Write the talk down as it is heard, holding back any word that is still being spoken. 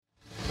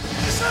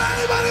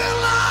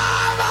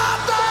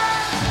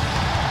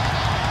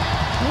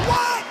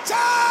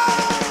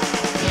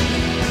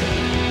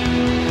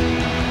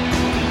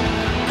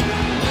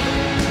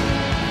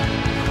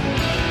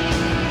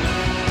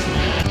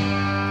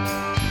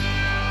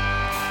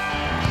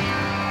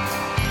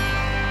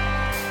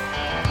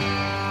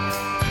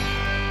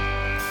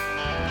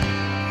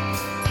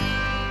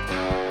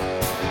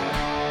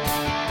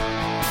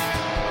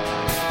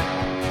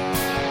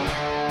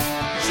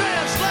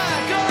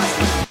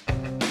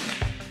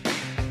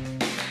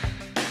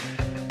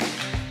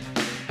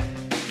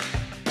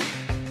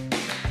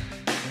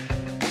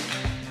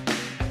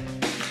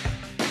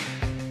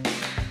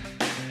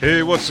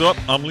Hey, what's up?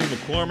 I'm Lee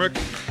McCormick.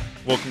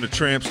 Welcome to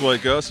Tramps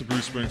Like Us, a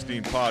Bruce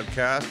Springsteen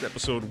podcast,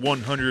 episode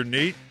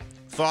 108,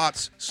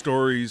 Thoughts,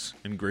 Stories,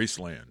 and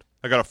Graceland.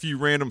 I got a few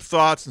random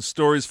thoughts and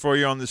stories for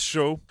you on this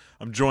show.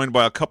 I'm joined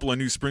by a couple of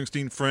new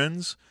Springsteen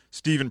friends.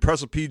 Stephen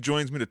Pressapie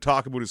joins me to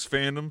talk about his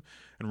fandom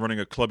and running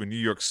a club in New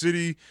York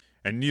City.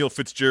 And Neil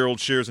Fitzgerald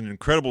shares an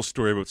incredible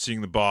story about seeing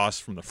the Boss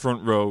from the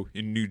front row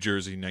in New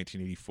Jersey in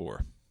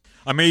 1984.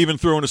 I may even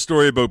throw in a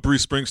story about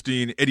Bruce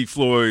Springsteen, Eddie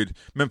Floyd,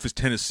 Memphis,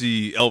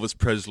 Tennessee, Elvis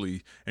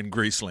Presley, and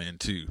Graceland,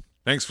 too.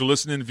 Thanks for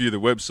listening via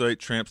the website,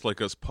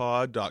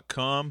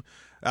 trampslikeUspod.com,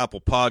 Apple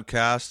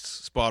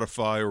Podcasts,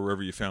 Spotify, or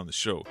wherever you found the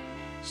show.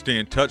 Stay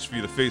in touch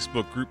via the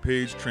Facebook group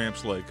page,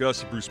 Tramps Like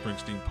Us, a Bruce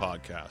Springsteen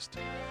podcast.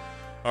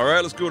 All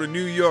right, let's go to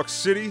New York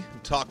City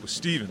and talk with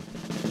Stephen.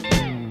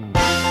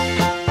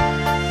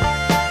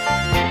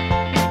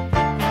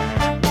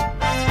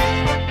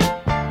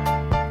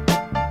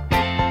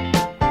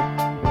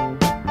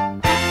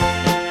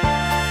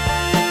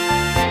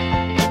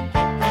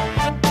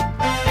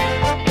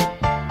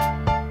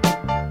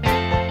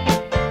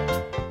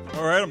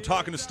 I'm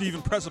talking to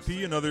Stephen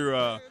Pressapie,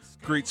 another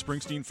great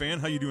Springsteen fan.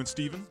 How you doing,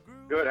 Stephen?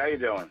 Good. How you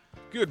doing?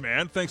 Good,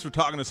 man. Thanks for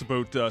talking to us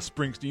about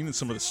Springsteen and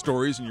some of the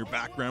stories and your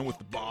background with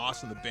the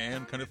Boss and the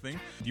band kind of thing.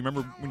 Do you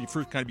remember when you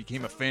first kind of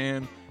became a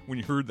fan, when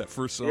you heard that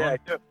first song?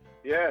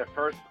 Yeah.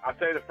 First, I'll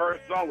tell you, the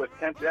first song was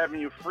 10th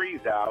Avenue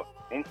Freeze Out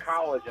in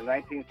college in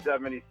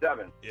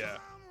 1977. Yeah.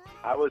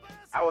 I was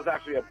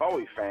actually a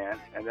Bowie fan,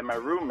 and then my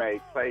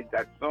roommate played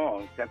that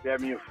song, 10th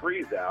Avenue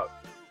Freeze Out,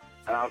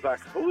 and I was like,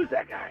 who is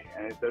that guy?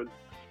 And it was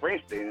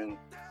Springsteen, and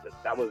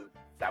that was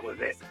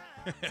it.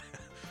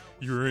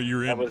 you're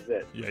in. That was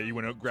it. Yeah, you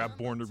went out, grabbed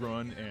Born to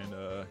Run, and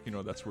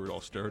that's where it all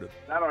started.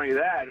 Not only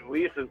that,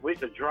 we used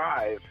to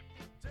drive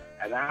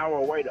an hour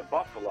away to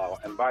Buffalo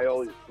and buy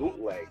all these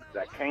bootlegs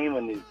that came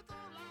in these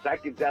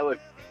psychedelic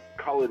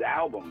colored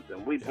albums,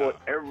 and we bought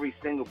every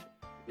single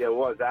there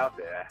was out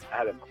there. I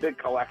had a big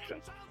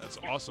collection. That's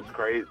awesome. It's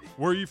crazy.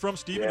 Where are you from,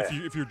 Stephen?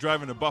 Yeah. If you're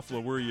driving to Buffalo,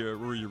 where are you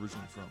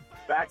originally from?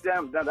 Back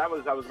then, I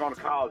was going to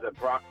college at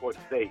Brockport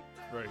State.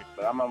 Right.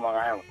 But I'm on Long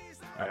Island.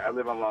 I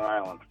live on Long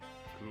Island.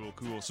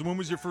 Cool. So when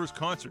was your first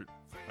concert?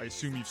 I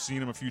assume you've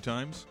seen him a few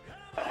times?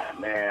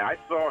 Man, I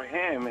saw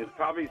him in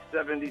probably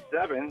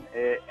 77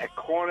 at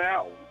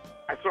Cornell.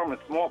 I saw him in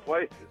small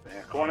places,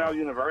 man. Cornell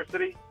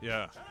University.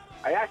 Yeah.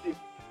 I actually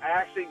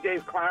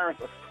gave Clarence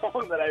a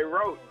song that I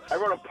wrote. I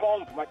wrote a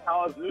poem for my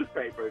college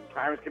newspaper, and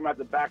Clarence came out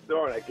the back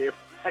door, and I gave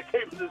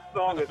him this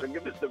song and said,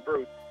 give this to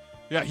Bruce.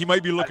 Yeah, he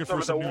might be looking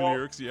for some new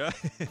lyrics, yeah.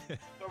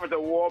 Over the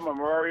War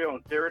Memorial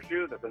in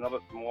Syracuse. That's another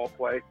small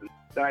place. And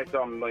then I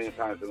saw him a million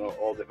times in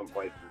all different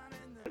places.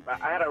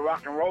 I had a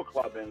rock and roll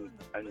club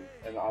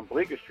on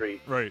Bleecker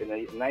Street in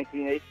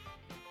 1980.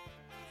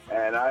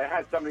 And I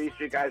had some of these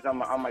street guys on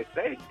my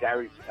stage.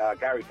 Gary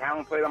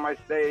Talon played on my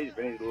stage.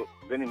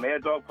 Vinny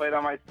Mad Dog played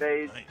on my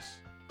stage.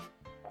 Nice.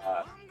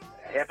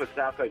 Half of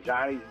Southside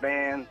Johnny's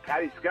band.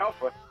 Patty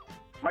Skelfer.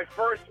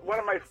 One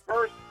of my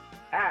first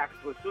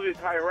acts was Susie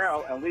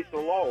Tyrell and Lisa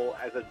Lowell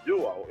as a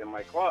duo in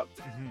my club.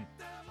 Mm-hmm.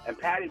 And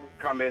Patty would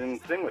come in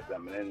and sing with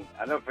them. And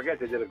I'll never forget,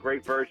 they did a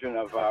great version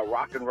of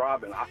Rockin'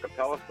 Rob in a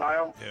cappella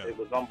style. Yeah. It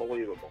was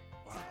unbelievable.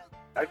 Wow.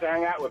 I used to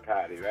hang out with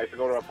Patty. I used to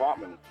go to her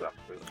apartment and stuff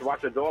to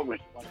watch the dog when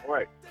she went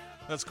away.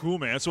 That's cool,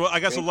 man. So I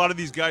guess a lot of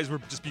these guys were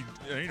just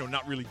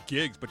not really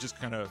gigs, but just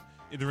kind of,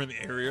 they're in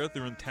the area,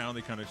 they're in town,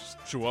 they kind of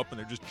just show up and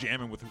they're just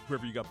jamming with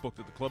whoever you got booked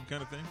at the club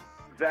kind of thing?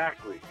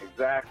 Exactly.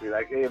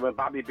 Like when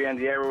Bobby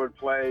Bandiera would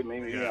play,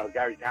 maybe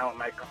Gary Talent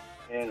might come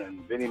in,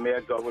 and Vinny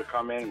Mad Dog would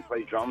come in and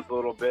play drums a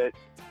little bit,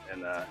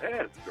 and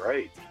it's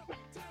great.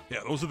 Yeah,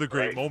 those are the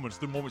great moments.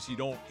 The moments you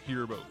don't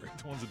hear about, right?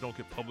 The ones that don't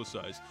get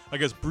publicized. I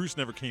guess Bruce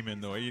never came in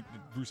though. Did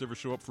Bruce ever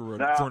show up for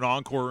an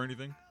encore or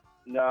anything?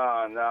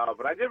 No.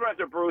 But I did run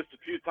into Bruce a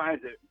few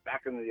times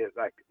back in the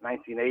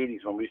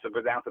 1980s when we used to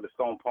go down to the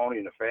Stone Pony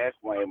in the Fast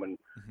Lane when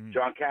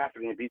John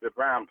Cafferty and Beaver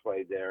Brown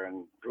played there,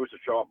 and Bruce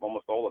would show up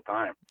almost all the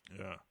time.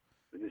 Yeah.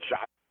 We did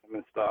shots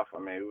and stuff. I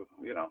mean,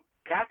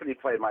 Cafferty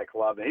played my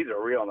club, and he's a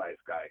real nice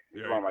guy.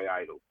 He's one of my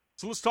idols.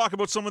 So let's talk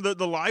about some of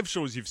the live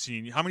shows you've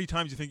seen. How many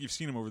times do you think you've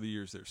seen him over the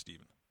years there,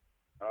 Stephen?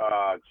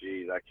 Oh,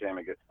 geez, I can't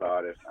even get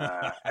started.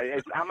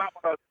 I'm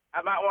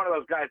not one of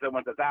those guys that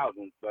went to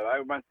thousands, but I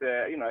went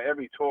to,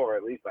 every tour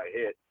at least I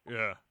hit.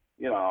 Yeah.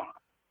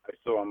 I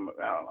saw him,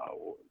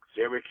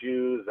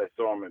 Syracuse. I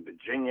saw him in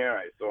Virginia.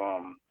 I saw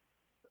him,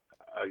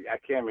 I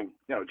can't even,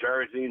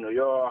 Jersey, New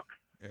York.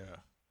 Yeah.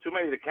 Too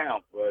many to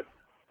count, but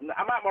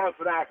I'm not one of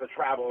those fanatics to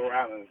travel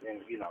around and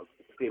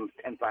see him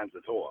 10 times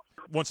a tour.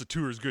 Once a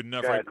tour is good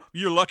enough. Right?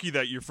 You're lucky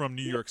that you're from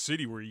New York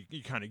City where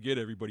you kind of get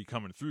everybody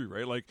coming through,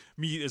 right? Like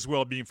me as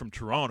well, being from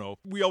Toronto,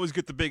 we always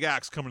get the big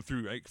acts coming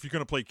through. Right? If you're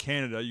going to play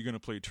Canada, you're going to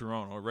play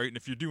Toronto, right? And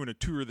if you're doing a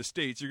tour of the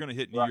States, you're going to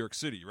hit New York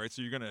City, right?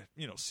 So you're going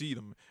to, see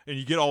them. And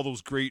you get all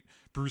those great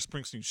Bruce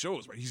Springsteen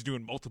shows, right? He's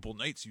doing multiple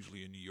nights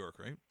usually in New York,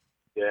 right?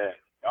 Yeah.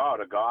 Oh,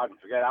 the Garden.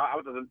 Forget. I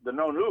was at the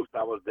No Nukes.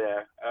 I was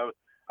there.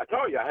 I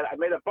told you, I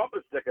made a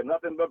bumper sticker,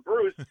 nothing but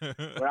Bruce,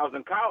 when I was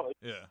in college.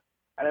 Yeah.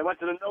 And I went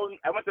to the No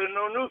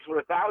Nukes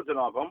with 1,000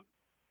 of them.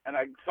 and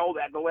I sold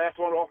that the last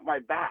one off my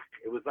back.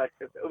 It was like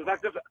just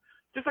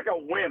like a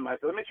whim. I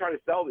said, let me try to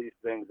sell these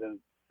things, and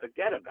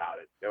forget about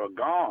it. They were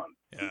gone.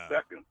 Yeah. 2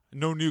 seconds.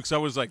 No Nukes.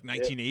 That was like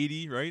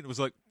 1980, right? It was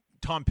like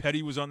Tom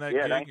Petty was on that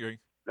gig.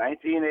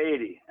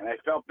 1980, and I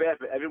felt bad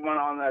for everyone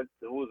on that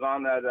who was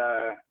on that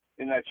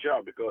in that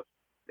show because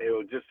they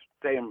were just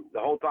saying the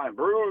whole time,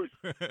 Bruce,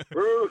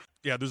 Bruce.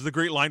 Yeah, there's the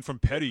great line from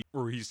Petty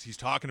where he's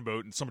talking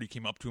about, and somebody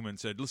came up to him and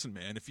said, "Listen,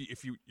 man, if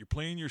you're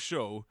playing your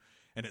show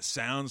and it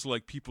sounds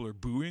like people are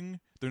booing,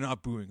 they're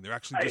not booing. They're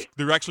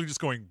actually just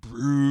going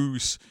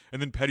Bruce."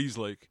 And then Petty's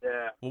like,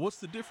 Yeah. "Well, what's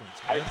the difference,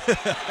 man?"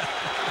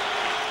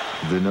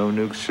 The No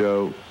Nuke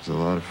show was a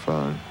lot of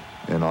fun,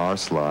 and our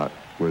slot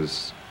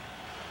was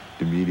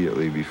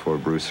immediately before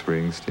Bruce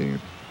Springsteen,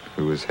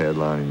 who was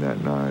headlining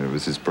that night. It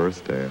was his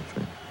birthday, I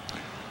think.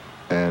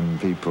 And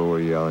people were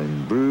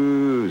yelling,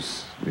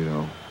 Bruce, you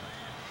know,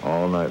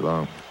 all night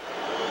long.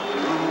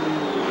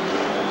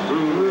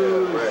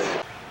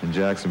 And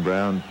Jackson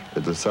Browne,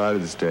 at the side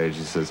of the stage,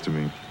 he says to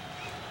me,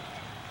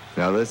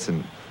 now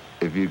listen,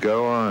 if you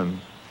go on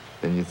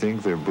and you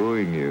think they're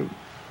booing you,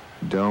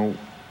 don't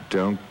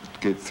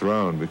get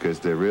thrown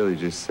because they're really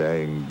just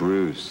saying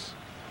Bruce.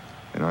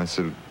 And I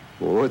said,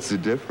 well, what's the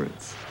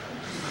difference?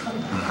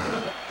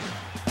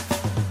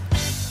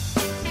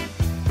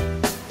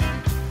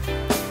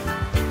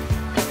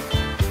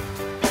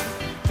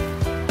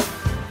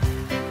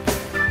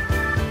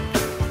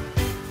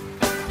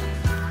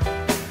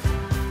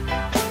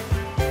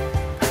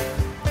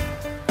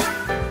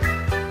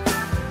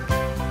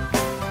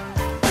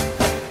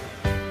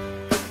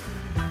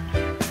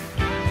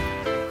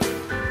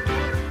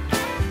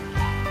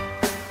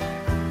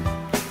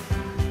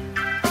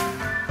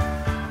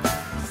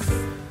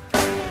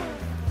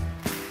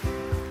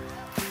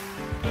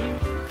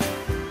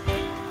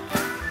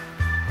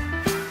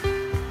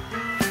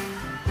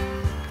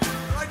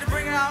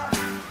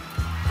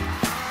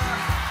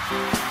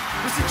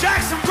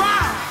 Jackson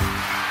Browne.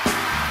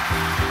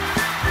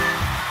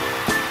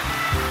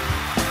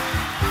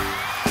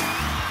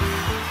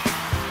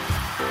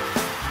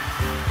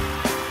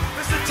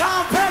 Mr.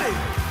 Tom Petty.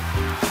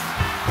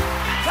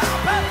 Tom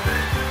Petty.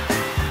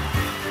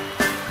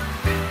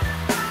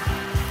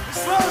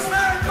 Miss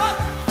Rosemary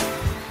Butler.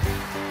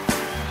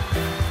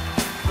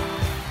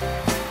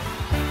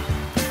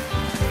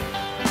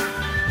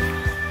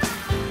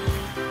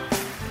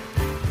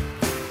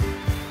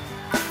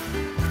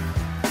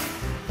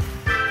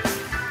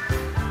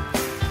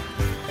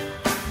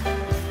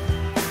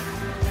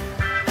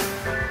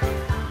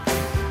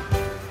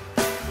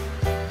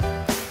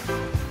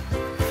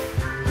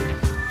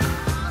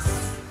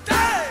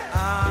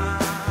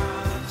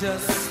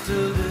 Just a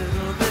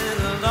little bit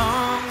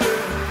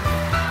longer.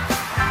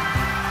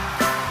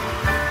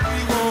 We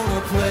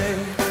wanna play.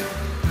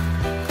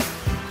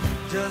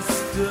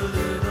 Just a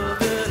little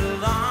bit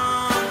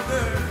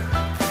longer.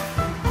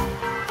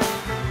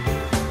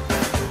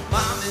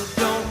 Mommy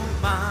don't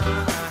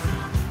mind,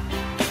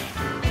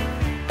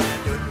 and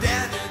your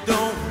daddy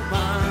don't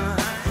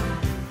mind.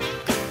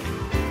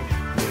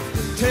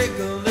 Take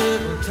a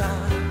little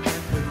time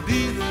and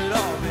leave it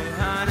all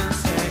behind and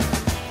say,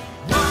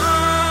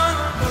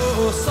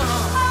 song.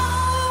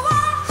 Oh,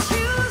 won't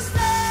you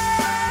stay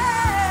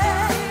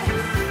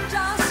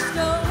just a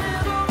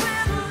little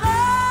bit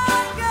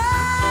longer?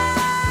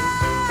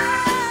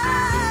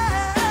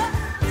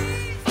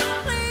 Please,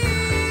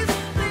 please,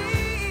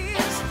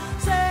 please,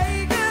 say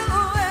you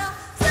will,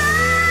 say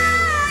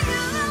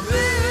you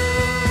will.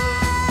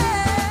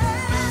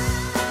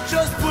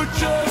 Just put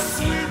your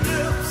sweet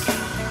lips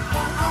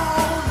on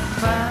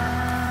mine.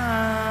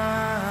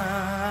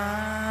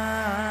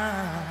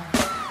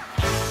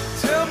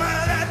 Tell me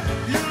that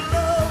you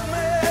love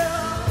me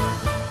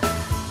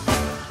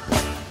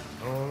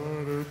all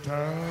the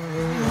time.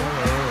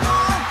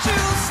 Won't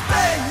you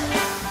stay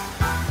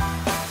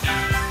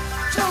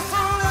just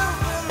a little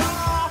bit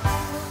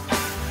longer?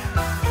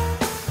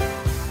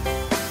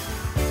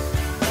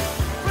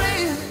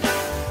 Please,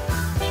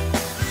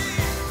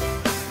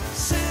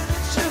 say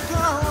that you're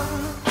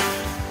gone.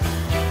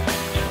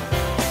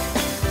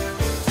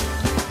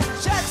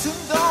 Jackson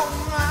don't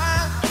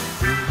mind.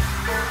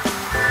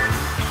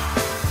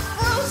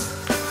 Bruce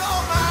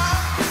don't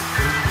mind.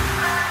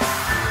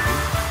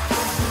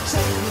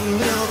 Take a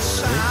little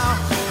time,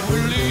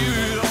 we'll leave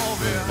it all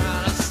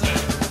behind. I say,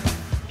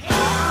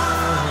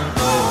 one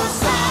more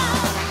song.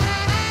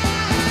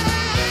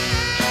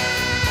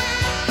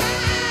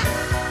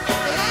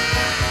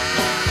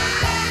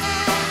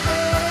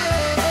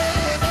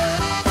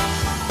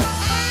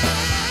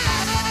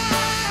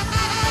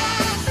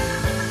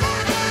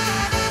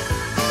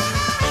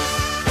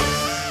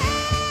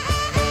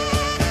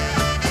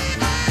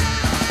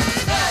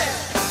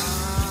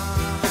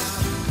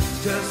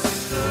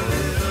 Just a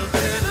little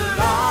bit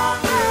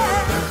longer.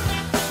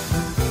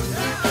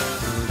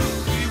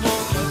 We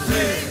wanna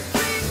play.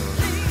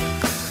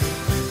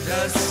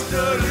 Just a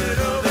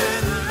little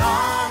bit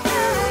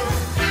longer.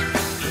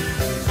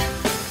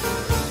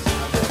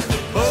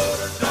 But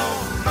I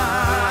don't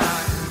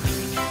mind.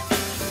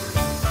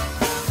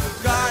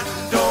 God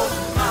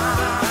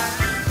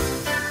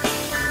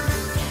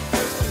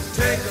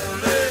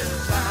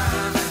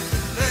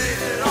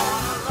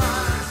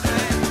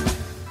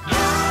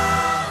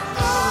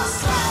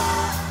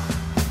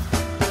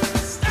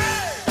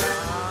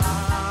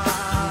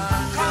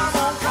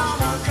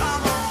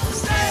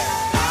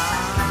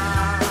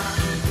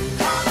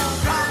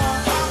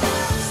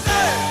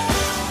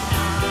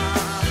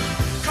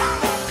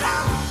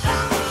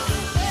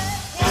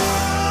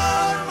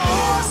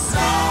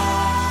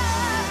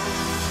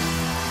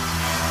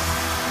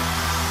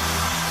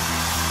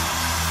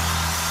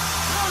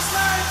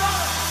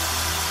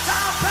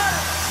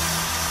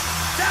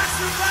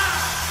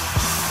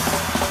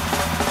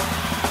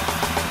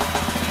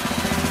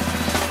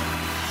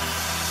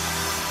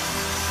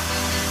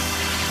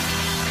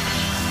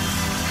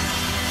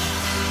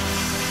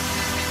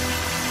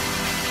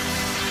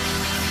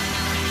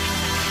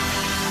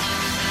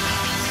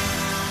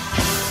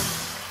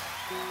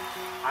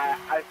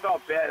I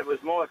felt bad. It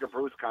was more like a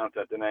Bruce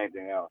concert than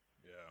anything else.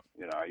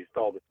 Yeah. You know, he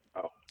stole the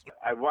show.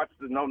 I watched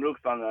the No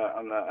Nukes on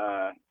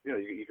the you know,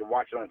 you can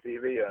watch it on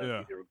TV. Yeah.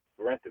 You can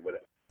rent it with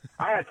it.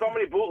 I had so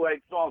many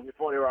bootleg songs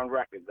before they were on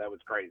records. That was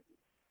crazy.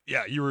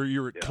 Yeah, you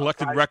were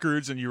collecting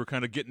records, and you were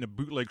kind of getting to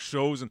bootleg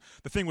shows. And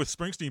the thing with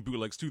Springsteen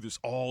bootlegs too, there's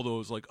all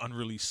those like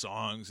unreleased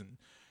songs and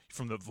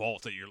from the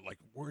vault that you're like,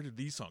 where did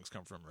these songs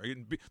come from, right?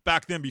 And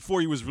back then,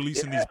 before he was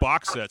releasing these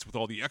box sets with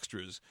all the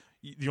extras,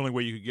 the only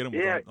way you could get them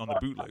was on the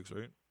bootlegs,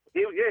 right?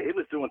 He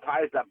was doing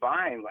Ties That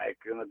Bind, like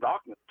in the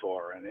Darkness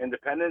tour and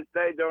Independence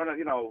Day during,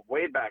 you know,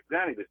 way back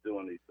then. He was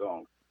doing these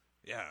songs.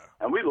 Yeah.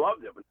 And we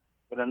loved it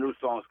when the new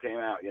songs came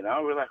out. You know,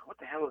 we were like, what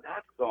the hell is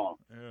that song?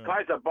 Yeah.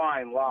 Ties That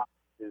Bind live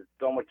is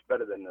so much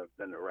better than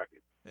the record.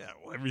 Yeah,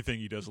 well, everything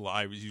he does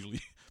live is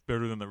usually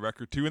better than the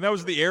record too, and that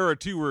was the era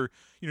too where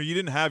you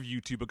didn't have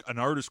YouTube. An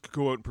artist could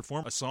go out and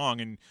perform a song,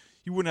 and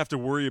you wouldn't have to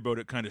worry about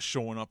it kind of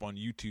showing up on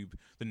YouTube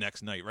the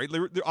next night, right?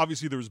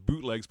 Obviously, there was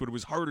bootlegs, but it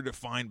was harder to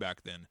find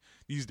back then.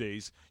 These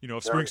days, if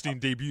Springsteen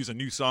debuts a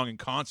new song in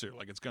concert,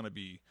 like it's gonna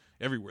be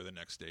everywhere the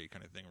next day,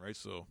 kind of thing, right?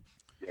 So,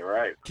 you're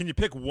right. Can you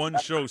pick one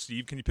show,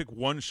 Steve? Can you pick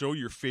one show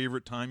your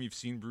favorite time you've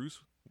seen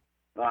Bruce?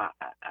 I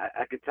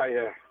could tell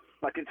you.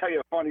 I can tell you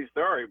a funny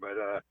story, but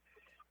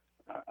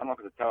I'm not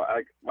going to tell.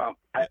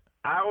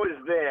 I was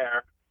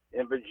there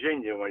in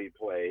Virginia when he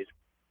played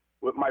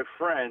with my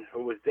friend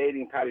who was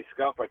dating Patty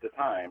Sculper at the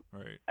time,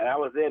 right? And I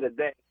was there the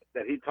day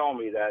that he told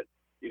me that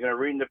you're going to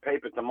read in the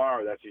paper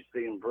tomorrow that you're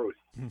seeing Bruce.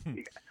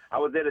 I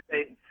was there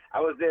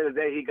the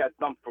day he got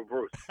dumped for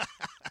Bruce.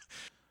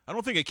 I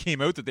don't think it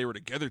came out that they were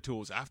together till it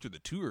was after the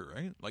tour,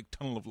 right? Like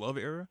Tunnel of Love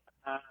era.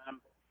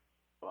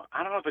 Well,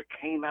 I don't know if it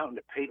came out in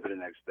the paper the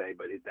next day,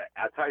 but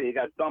I'll tell you, he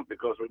got dumped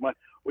because we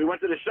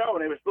went to the show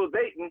and they were still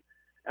dating,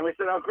 and we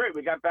said, "Oh, great,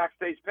 we got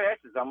backstage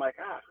passes." I'm like,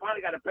 finally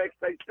got a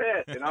backstage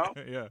pass, you know?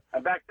 Yeah.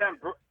 And back then,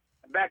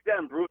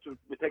 Bruce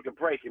would take a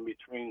break in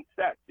between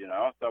sets, you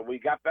know. So we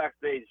got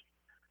backstage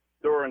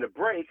during the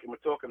break, and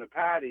we're talking to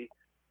Patty,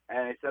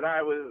 and he said,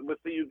 "All right,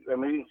 we'll see you." I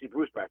mean, we didn't see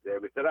Bruce back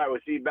there. We said, "All right,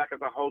 we'll see you back at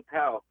the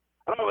hotel."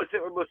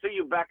 We'll see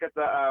you back at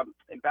the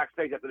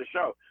backstage after the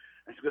show.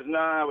 And she goes,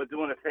 "Nah, we're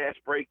doing a fast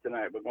break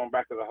tonight. We're going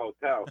back to the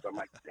hotel." So I'm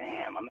like,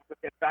 "Damn, I'm not going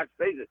to get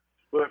backstage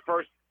with her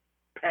first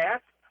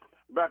pass."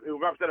 We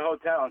were up to the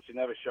hotel, and she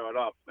never showed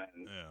up.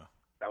 And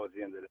that was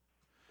the end of it.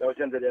 That was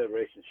the end of their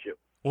relationship.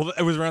 Well,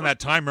 it was around that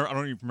time. I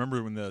don't even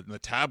remember when the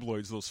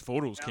tabloids, those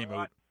photos came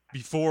out.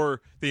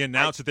 Before they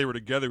announced that they were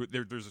together,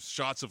 there's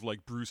shots of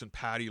like Bruce and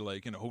Patty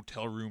like in a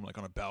hotel room, like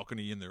on a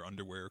balcony in their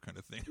underwear, kind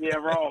of thing. Yeah,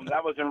 Rome.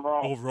 That was in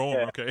Rome. Oh, Rome.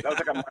 Yeah. Okay. That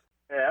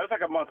was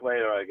like a month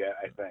later, I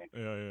think.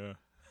 Yeah.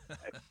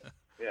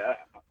 Yeah,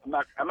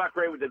 I'm not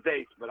great with the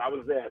dates, but I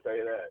was there. I tell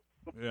you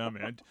that. Yeah,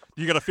 man.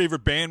 You got a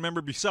favorite band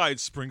member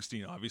besides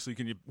Springsteen? Obviously,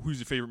 who's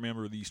your favorite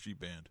member of the E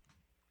Street Band?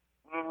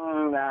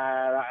 Nah,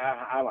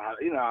 I don't have.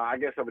 I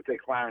guess I would say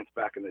Clarence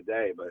back in the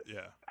day, but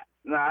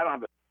no, I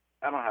don't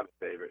have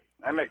a favorite.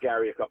 I met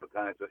Gary a couple of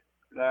times, but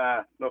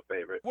nah, no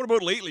favorite. What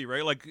about lately,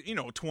 right? Like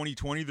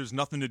 2020, there's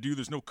nothing to do.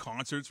 There's no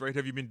concerts, right?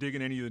 Have you been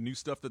digging any of the new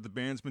stuff that the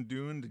band's been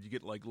doing? Did you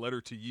get like Letter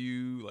to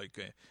You, like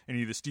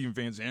any of the Steven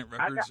Van Zandt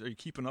records? Are you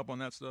keeping up on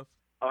that stuff?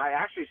 I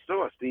actually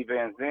saw Steve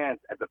Van Zandt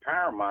at the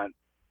Paramount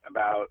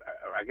about,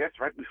 I guess,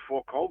 right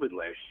before COVID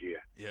last year.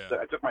 Yeah. So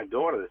I took my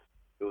daughter.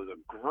 It was a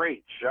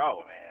great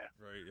show, man.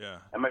 Right. Yeah.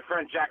 And my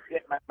friend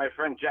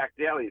Jack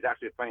Daly is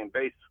actually playing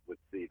bass with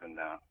Steven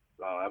now.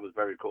 So that was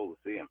very cool to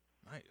see him.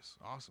 Nice,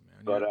 awesome,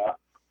 man. But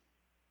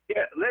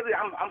lately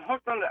I'm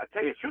hooked on I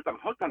tell you the truth, I'm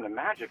hooked on the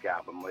Magic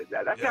album like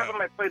that. That's the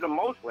album I play the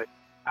most lately.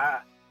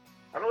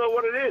 I don't know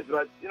what it is,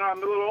 but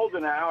I'm a little older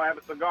now. I have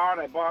a cigar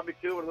and I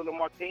barbecue with a little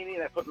martini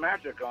and I put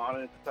Magic on,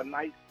 and it's a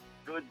nice,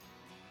 good,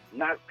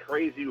 not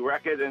crazy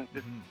record, and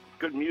just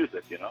good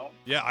music,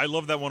 Yeah, I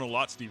love that one a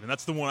lot, Steven.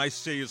 That's the one I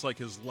say is like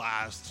his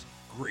last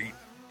great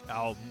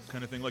album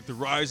kind of thing. Like The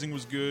Rising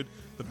was good.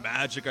 The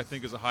Magic, I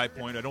think, is a high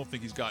point. I don't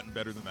think he's gotten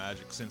better than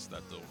Magic since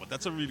that, though. But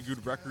that's a really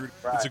good record.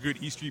 Right. It's a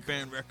good E Street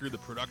Band record. The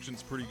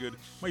production's pretty good.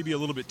 Might be a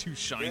little bit too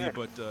shiny,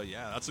 but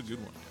that's a good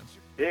one, man.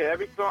 Yeah,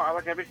 I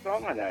like every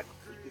song on that.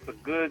 It's a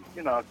good,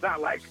 it's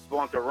not like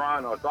Born to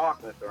Run or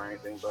Darkness or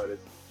anything, but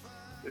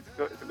it's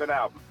a good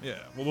album. Yeah,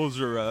 well, those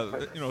are,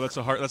 that's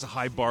a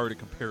high bar to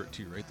compare it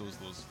to, right?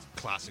 Those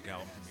classic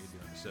albums he made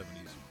in the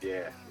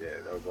 70s. Yeah,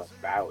 those were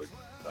ballads.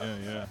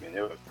 Yeah. I mean,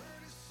 it was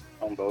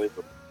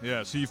unbelievable.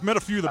 Yeah, so you've met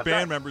a few of the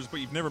band members, but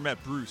you've never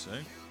met Bruce,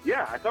 eh?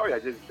 Yeah, I told you I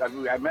did. I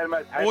met him.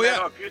 I met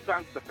him a few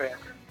times at the fair.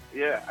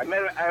 Yeah,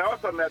 I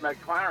also met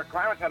Clarence.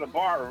 Clarence had a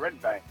bar in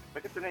Red Bank. I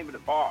forget the name of the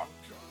bar.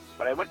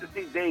 But I went to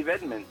see Dave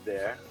Edmunds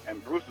there,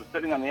 and Bruce was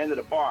sitting on the end of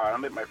the bar, and I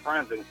met my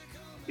friends, and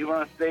he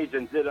went on stage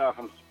and did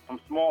from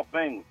Small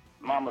Things,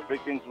 Mama,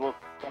 Big Things Will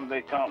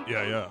Someday Come.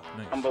 Yeah.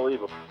 Nice.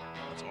 Unbelievable.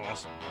 That's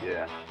awesome.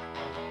 Yeah.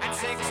 At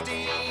 16,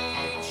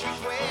 she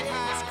quit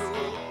high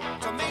school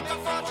to make a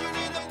fortune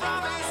in the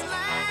promised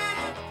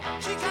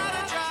land. She got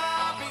a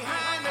job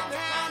behind the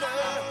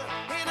counter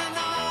in an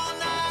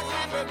all-night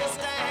hamburger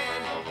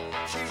stand.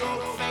 She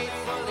wrote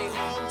faithfully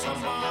home to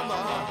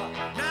Mama.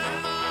 Now,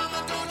 Mama,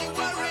 don't you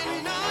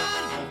worry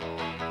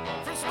none.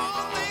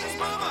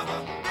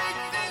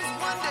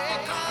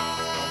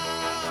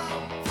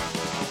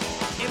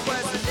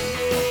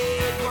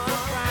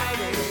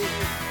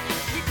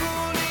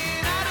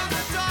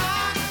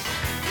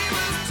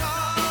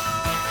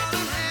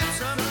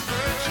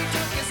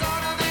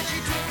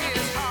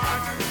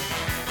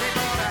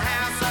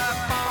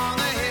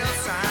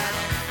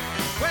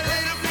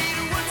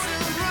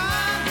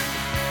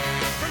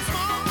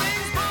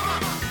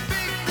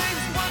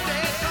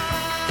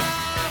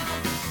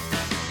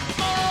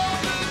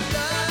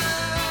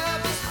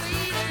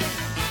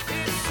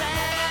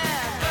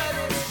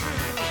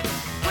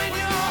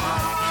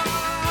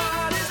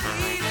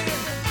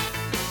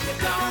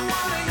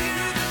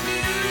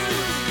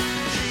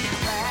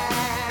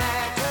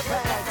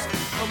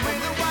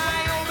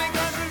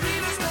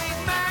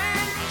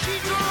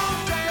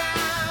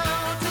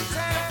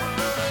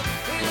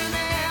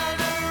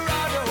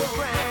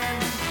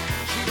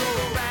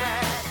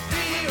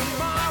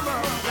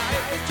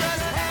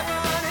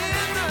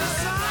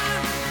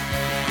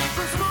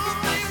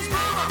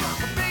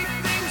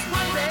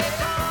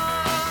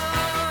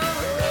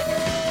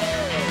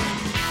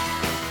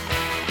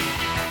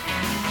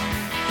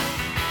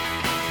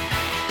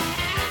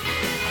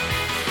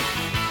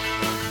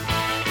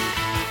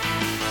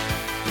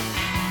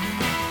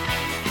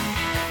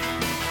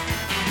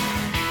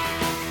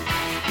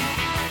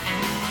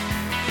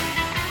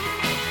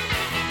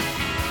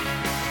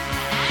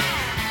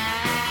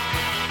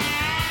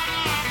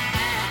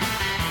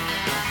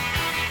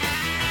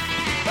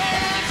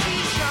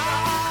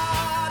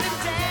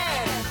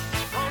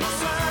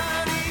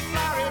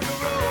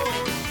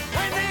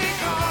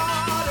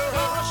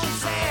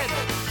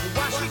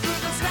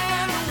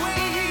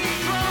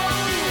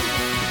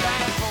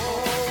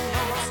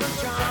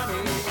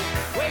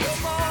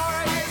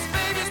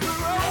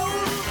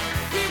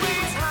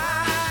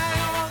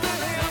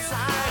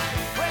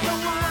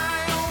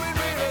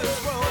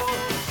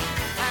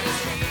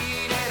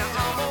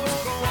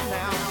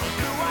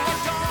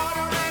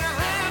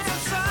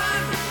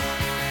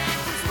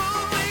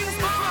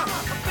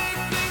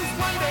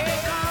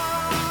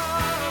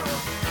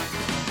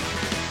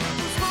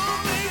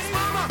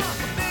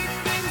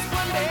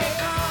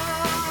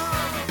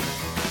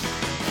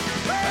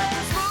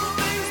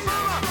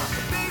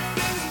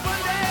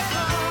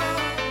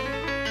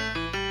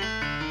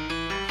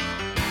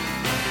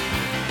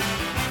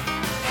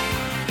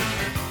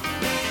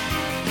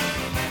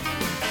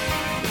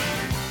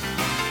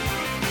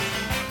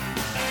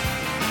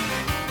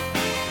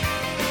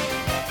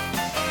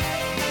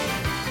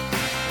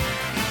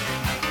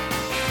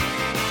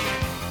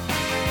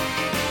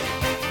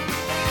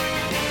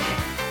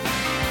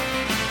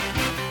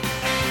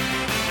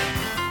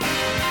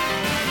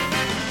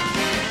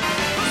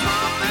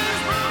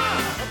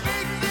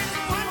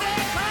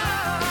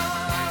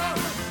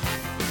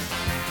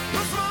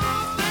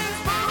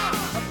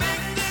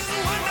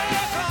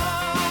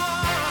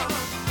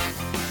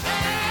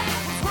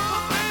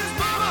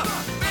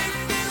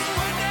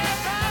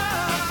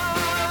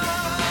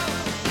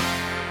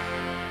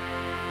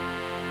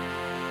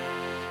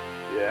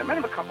 met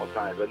him a couple of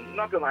times, but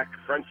nothing like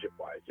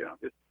friendship-wise, you know.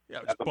 Just Yeah,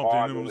 at just the bump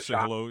bar, into him doing to the say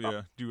shot. hello.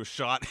 Yeah, do a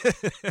shot.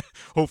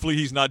 Hopefully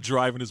he's not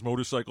driving his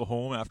motorcycle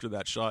home after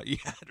that shot he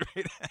had,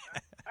 right?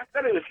 I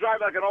said he was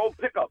driving like an old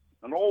pickup,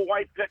 an old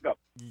white pickup.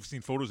 We've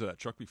seen photos of that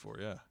truck before,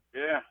 yeah.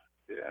 Yeah,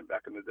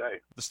 back in the day.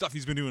 The stuff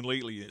he's been doing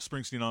lately,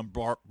 Springsteen on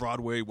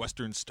Broadway,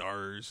 Western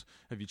Stars.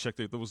 Have you checked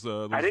those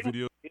I didn't,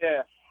 videos?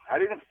 Yeah, I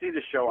didn't see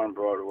the show on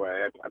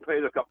Broadway. I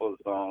played a couple of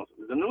songs.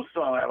 There's a new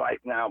song I like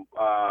now.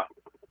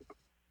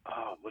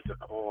 What's it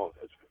called?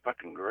 It's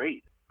fucking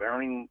great.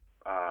 Burning.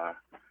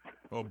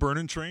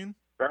 Burning Train?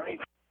 Burning.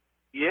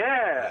 Yeah.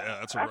 Yeah,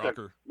 that's a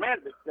rocker. Man,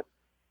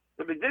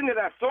 the beginning of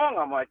that song,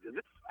 I'm like, this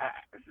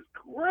is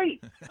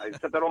great. I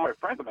said that to all my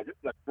friends. I'm like, this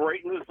is a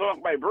great new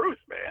song by Bruce,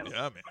 man.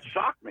 Yeah, man. It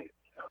shocked me.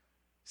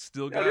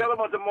 Still Yeah, got the it. other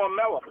ones are more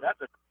mellow, but that's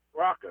a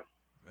rocker.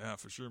 Yeah,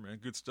 for sure, man.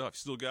 Good stuff.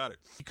 Still got it.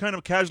 You kind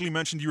of casually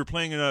mentioned you were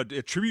playing in a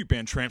tribute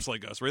band, Tramps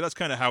Like Us, right? That's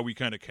kind of how we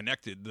kind of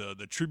connected,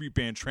 the tribute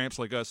band, Tramps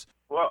Like Us.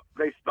 Well,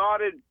 they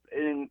started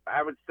in,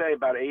 I would say,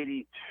 about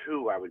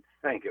 82, I would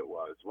think it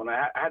was, when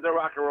I had the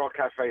Rock and Roll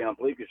Cafe on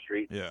Bleecker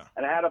Street. Yeah.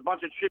 And I had a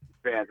bunch of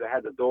tribute bands. I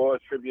had the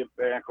Doors tribute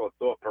band called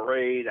Thought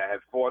Parade. I had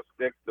Four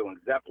Sticks doing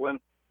Zeppelin.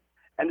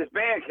 And this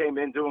band came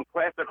in doing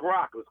classic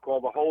rock. It was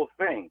called The Whole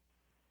Thing.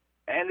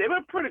 And they were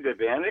a pretty good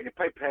band. They could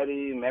play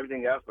Petty and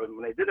everything else. But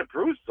when they did a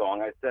Bruce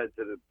song, I said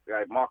to the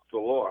guy, Mark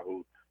Salor,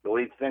 who's the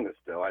lead singer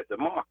still, I said,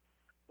 Mark,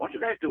 why don't you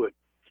guys do a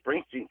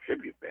Springsteen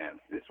tribute band?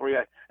 This way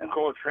and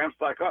call it Tramps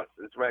Like Us.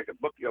 This way I could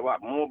book you a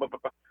lot more.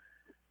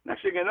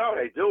 Next thing you know,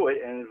 they do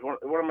it, and it's one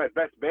of my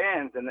best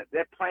bands, and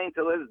they're playing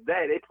to this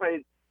day. They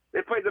played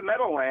the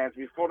Meadowlands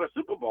before the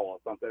Super Bowl or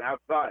something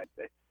outside.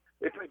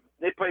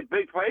 They play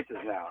big places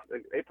now.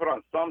 They put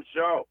on some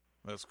show.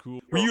 That's cool.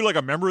 Were you like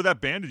a member of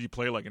that band? Did you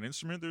play like an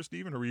instrument there,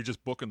 Stephen, or were you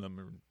just booking them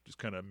or just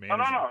kind of managing?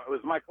 No. It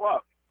was my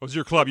club. It was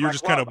your club. You were my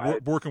just kind of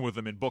club. working with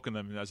them and booking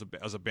them as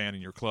a band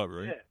in your club,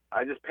 right? Yeah,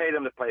 I just paid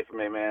them to play for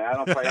me, man. I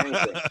don't play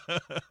anything.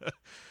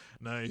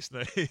 Nice.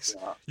 Yeah.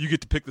 You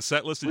get to pick the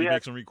set list. Did We you had-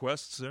 make some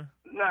requests there?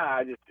 Nah,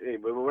 I just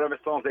whatever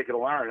songs they could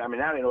learn. I mean,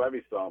 now they know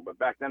every song, but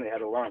back then they had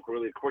to learn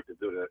really quick to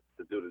do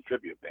the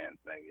tribute band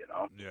thing. You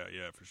know.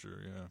 Yeah, for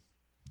sure. Yeah,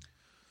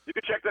 You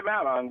can check them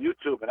out on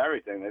YouTube and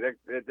everything.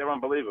 They're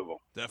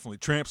unbelievable. definitely.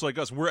 Tramps Like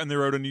Us. And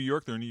they're out of New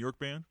York. They're a New York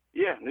band.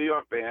 Yeah, New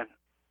York band.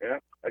 Yeah,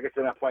 I guess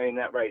they're not playing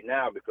that right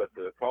now because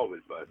of the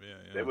COVID, but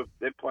Yeah.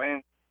 they're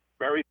playing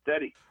very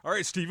steady. All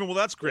right, Stephen. Well,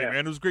 that's great, Yeah.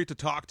 man. It was great to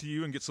talk to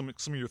you and get some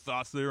of your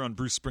thoughts there on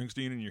Bruce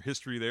Springsteen and your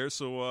history there.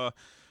 So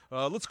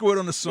let's go out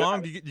on a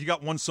song. Yeah. You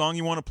got one song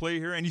you want to play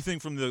here? Anything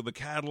from the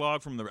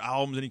catalog, from the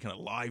albums, any kind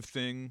of live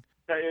thing?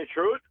 Tell you the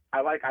truth,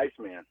 I like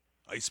Iceman.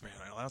 Iceman.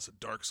 That's a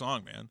dark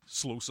song, man.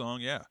 Slow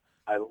song, yeah.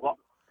 I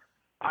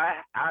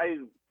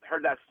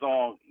heard that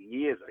song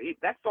years.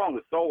 That song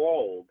is so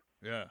old,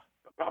 Yeah.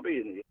 probably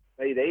in the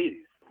late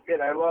 '80s.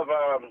 And I love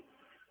oh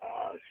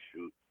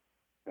shoot,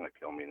 it's gonna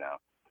kill me now.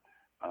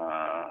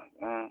 I'm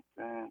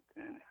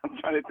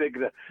trying to think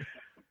of the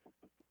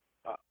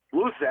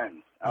Loose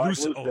Ends. I like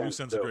Loose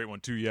End's a too. great one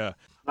too. Yeah.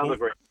 Another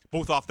great.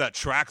 Both off that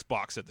Tracks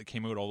box set that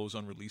came out, all those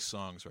unreleased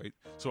songs, right?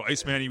 So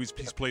Iceman, he's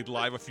played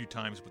live a few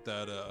times, but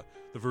that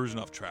the version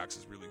off Tracks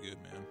is really good,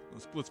 man.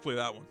 Let's play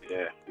that one.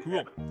 Yeah.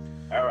 Cool.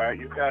 All right,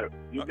 you got it.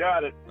 You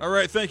got it. All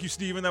right, thank you,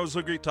 Stephen. That was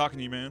so great talking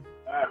to you, man.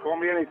 Call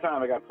me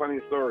anytime. I got plenty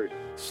of stories.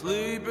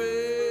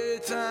 Sleepy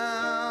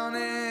town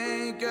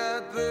ain't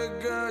got the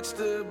guts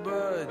to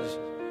budge.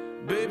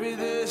 Baby,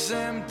 this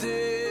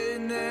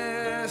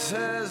emptiness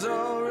has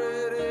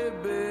already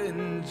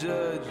been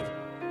judged.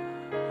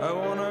 I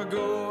wanna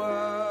go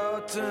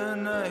out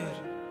tonight.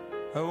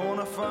 I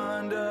wanna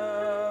find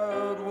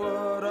out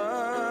what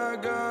I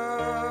got.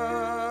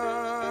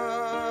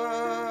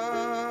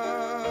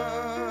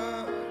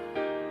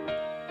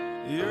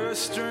 You're a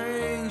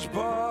strange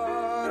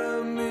part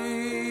of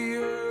me.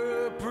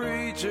 You're a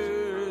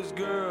preacher's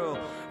girl,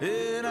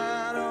 and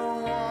I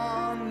don't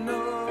want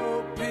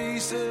no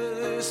piece of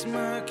this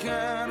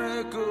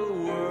mechanical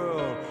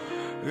world.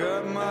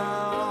 Got my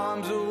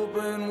arms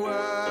open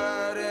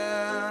wide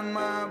and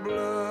my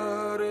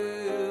blood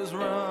is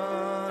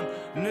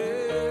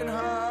running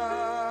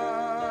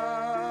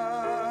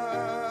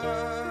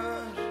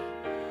hot.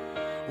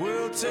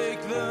 We'll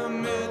take the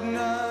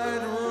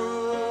midnight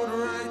road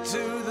right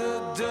to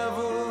the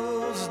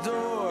devil's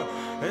door,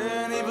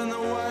 and even the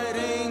white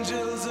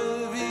angels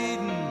of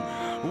Eden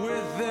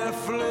with their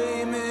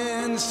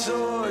flaming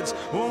swords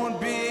won't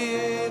be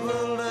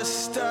able to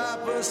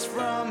stop us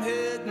from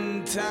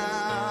hitting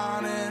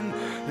town in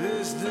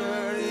this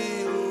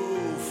dirty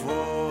old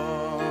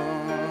Ford.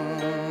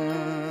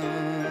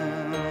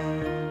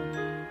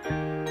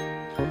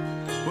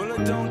 Well,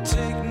 it don't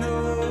take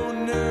no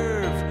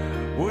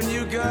nerve when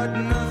you got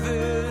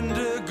nothing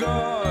to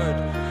guard.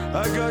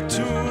 I got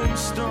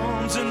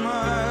tombstones in my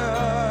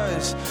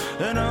eyes,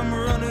 and I'm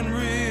running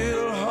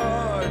real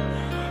hard.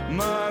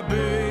 My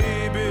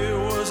baby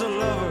was a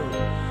lover,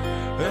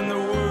 and the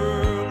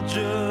world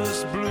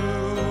just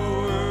blew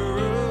her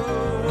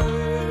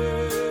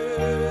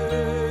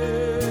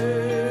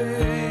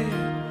away.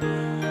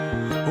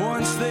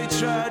 Once they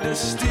tried to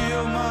steal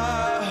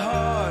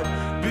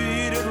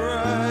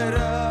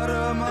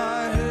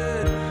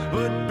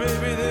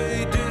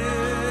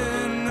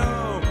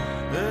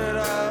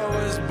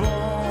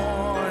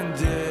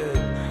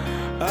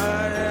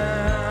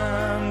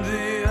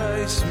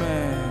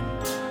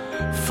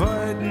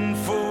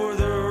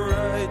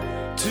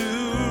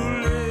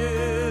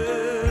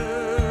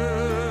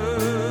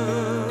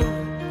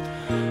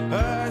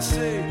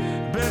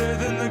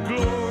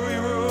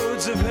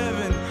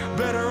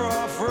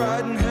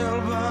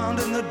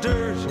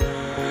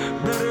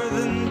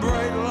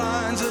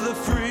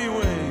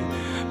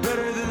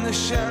the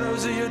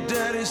shadows of your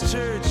daddy's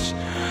church.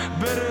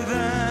 Better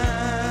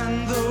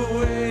than the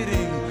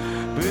waiting,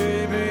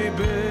 baby,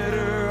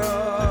 better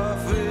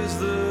off is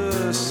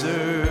the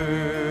search.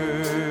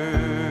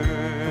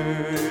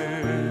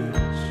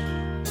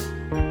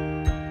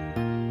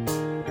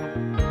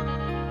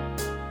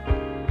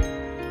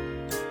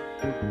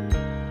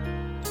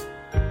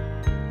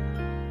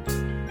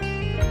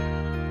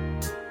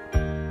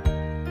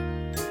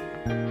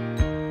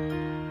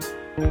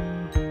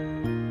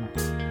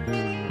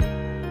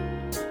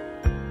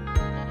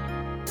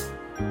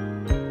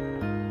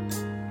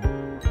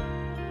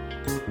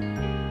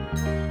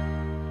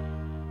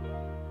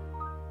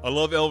 I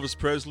love Elvis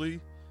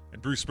Presley,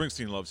 and Bruce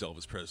Springsteen loves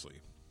Elvis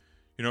Presley.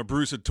 You know,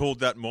 Bruce had told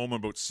that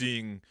moment about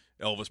seeing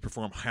Elvis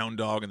perform Hound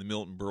Dog in the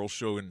Milton Berle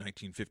show in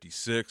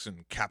 1956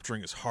 and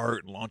capturing his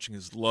heart and launching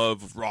his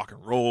love of rock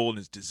and roll and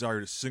his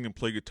desire to sing and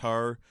play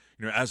guitar.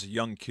 You know, as a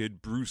young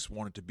kid, Bruce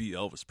wanted to be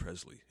Elvis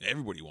Presley.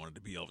 Everybody wanted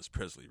to be Elvis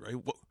Presley, right?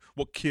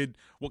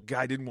 What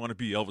guy didn't want to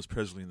be Elvis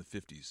Presley in the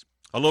 50s?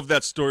 I love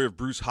that story of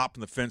Bruce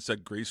hopping the fence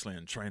at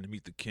Graceland trying to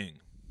meet the king.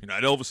 You know,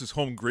 at Elvis's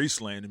home,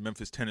 Graceland in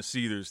Memphis,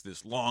 Tennessee, there's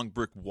this long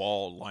brick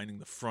wall lining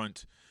the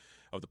front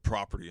of the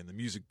property, and the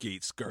music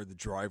gates guard the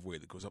driveway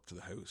that goes up to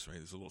the house, right?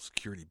 There's a little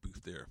security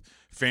booth there.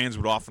 Fans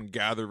would often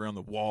gather around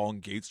the wall and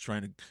gates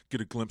trying to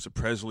get a glimpse of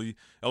Presley.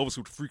 Elvis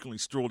would frequently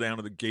stroll down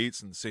to the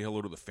gates and say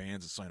hello to the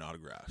fans and sign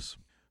autographs.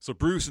 So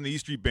Bruce and the E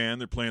Street Band,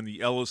 they're playing the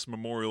Ellis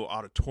Memorial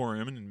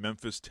Auditorium in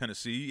Memphis,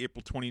 Tennessee,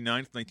 April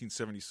 29th,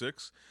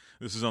 1976.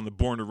 This is on the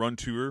Born to Run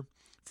tour.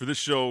 For this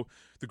show,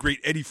 the great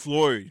Eddie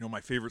Floyd, you know,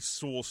 my favorite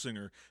soul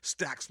singer,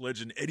 Stax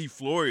legend Eddie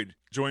Floyd,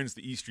 joins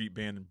the E Street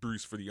Band and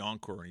Bruce for the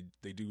encore, and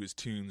they do his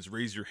tunes,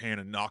 Raise Your Hand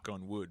and Knock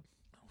on Wood.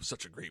 It was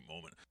such a great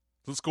moment.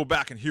 Let's go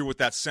back and hear what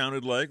that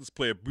sounded like. Let's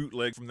play a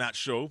bootleg from that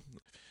show.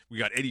 We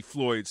got Eddie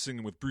Floyd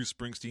singing with Bruce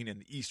Springsteen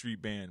and the E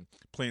Street Band,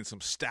 playing some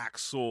Stax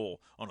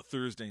soul on a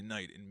Thursday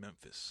night in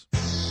Memphis.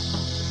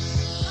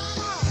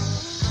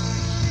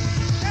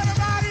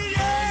 Everybody,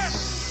 yeah.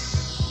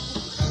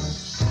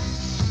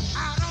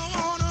 I don't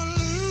wanna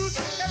lose.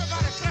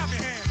 Everybody clap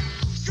your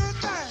hands. Good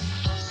thing.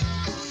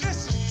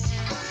 Listen,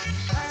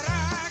 that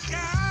I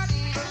got.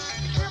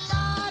 If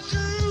I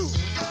do,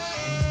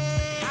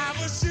 I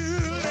will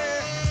surely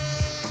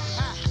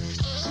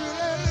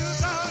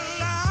lose a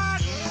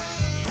lot.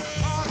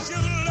 Or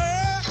surely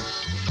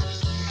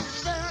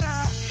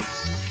better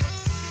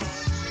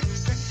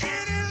than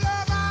any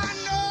love I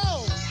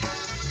know.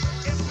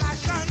 It's like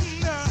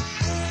thunder,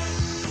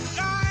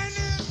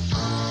 lightning.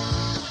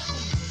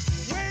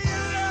 When you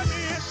love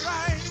me, it's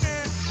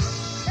lightning.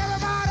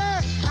 Everybody,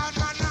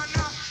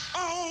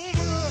 on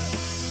wood.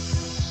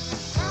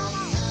 Come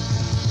on,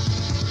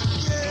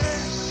 yeah.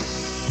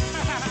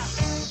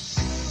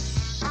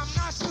 I'm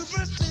not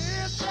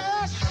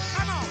superstitious.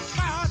 Come on,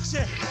 bounce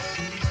it.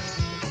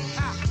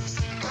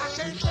 I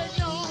can't take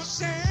no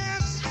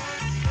chance.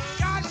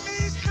 Got me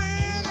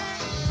spinning,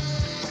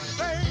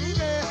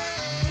 baby.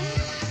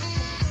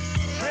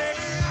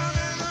 Baby, I'm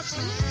in a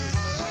trance.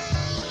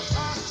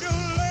 Lost your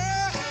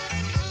love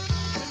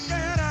is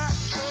better.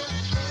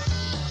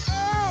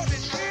 Oh,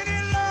 than any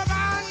love I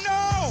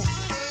know.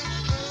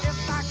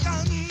 It's like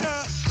thunder,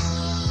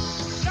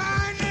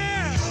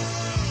 lightning.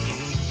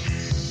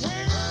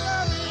 When you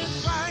love me, it's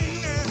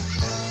lightning.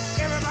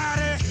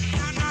 Everybody,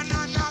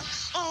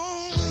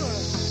 on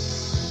wood.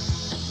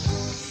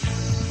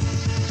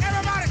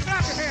 Everybody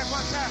clap your hands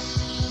one time.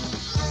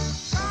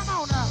 Come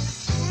on now.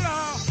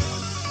 Love.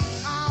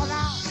 All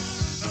out.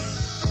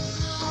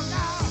 All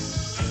out.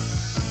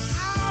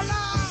 All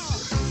out.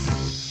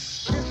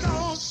 It's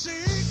no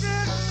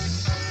secret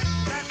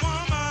that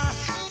woman,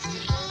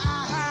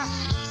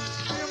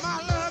 in my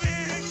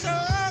loving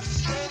cups.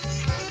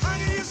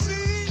 Honey, you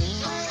see,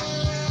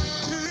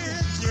 to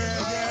it,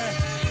 yeah.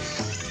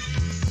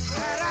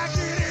 That I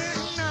get it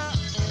now.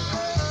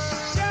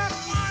 Just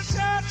one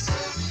touch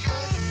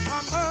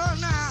from her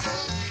now.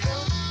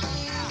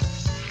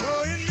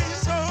 Knowing me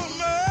so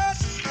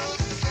much.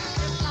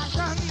 It's like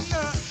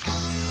thunder,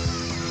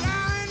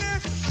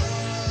 lightning.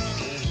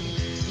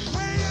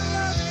 When you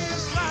love me,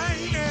 it's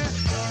lightning.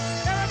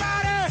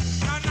 Everybody,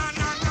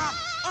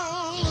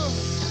 oh,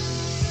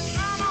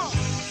 come on.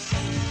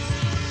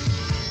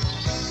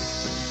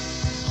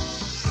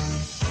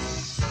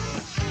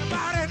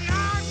 Everybody,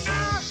 knock,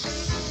 knock.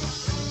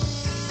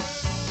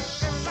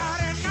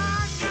 Everybody,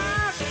 knock,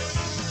 knock.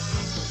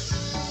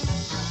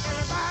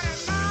 Everybody,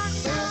 knock,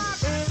 knock.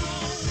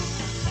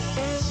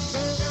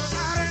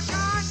 Everybody,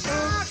 knock,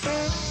 knock.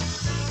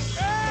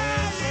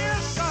 Yeah,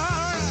 yes, sir.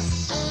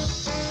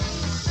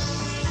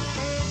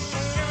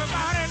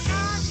 Everybody,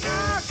 knock,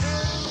 knock.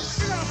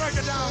 We're gonna break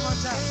it down one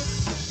time.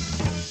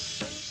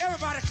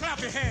 Everybody, clap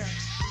your hands.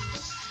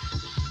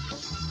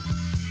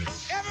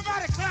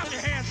 Everybody, clap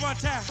your hands one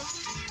time.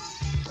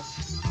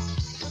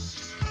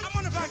 I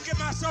wonder if I can get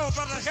my soul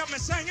brother to help me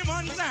sing it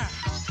one time.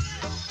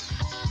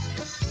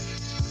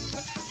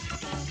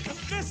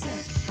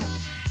 Listen,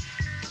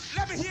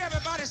 let me hear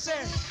everybody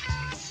say,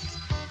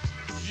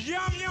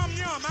 yum, yum,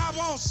 yum, I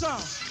want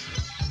some.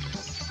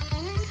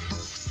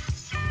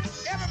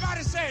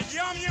 say,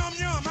 yum, yum,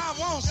 yum, I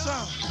want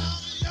some.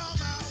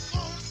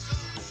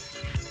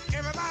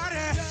 Everybody,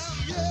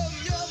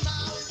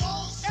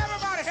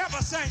 everybody help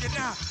us sing it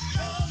now.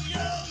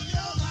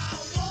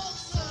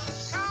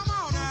 Come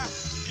on now.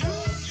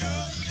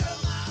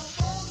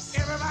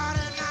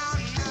 Everybody now,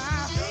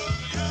 now.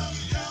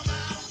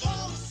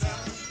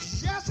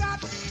 Yes, I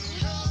do.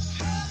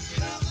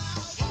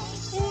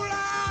 Ooh,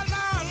 la,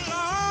 la,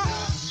 la.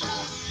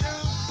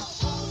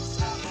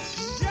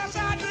 Yes,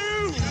 I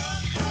do.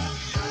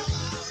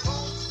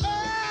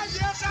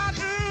 Yes, I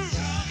do.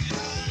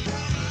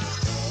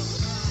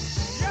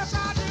 Yes,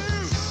 I do.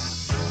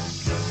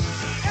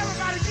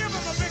 Everybody give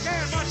him a big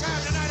hand one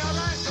time tonight, all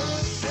right?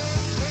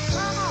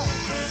 Come on.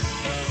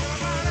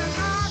 Everybody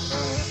knock,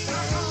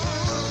 knock on.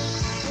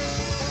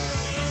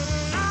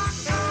 Knock,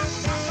 knock,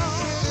 knock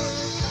on.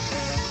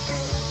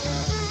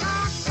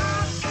 Knock,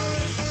 knock.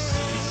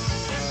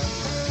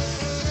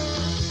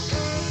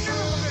 Give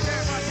him a big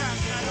hand one time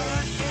tonight, all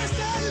right? It's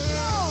Daddy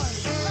Floyd.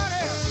 Right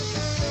here.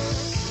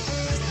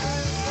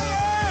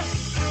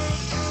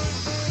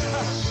 Yeah.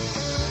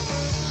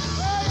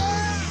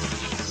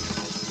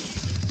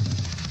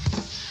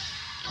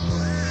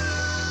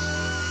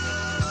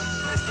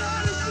 It's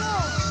Daddy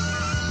Floyd.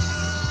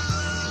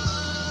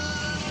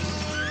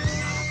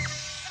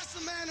 That's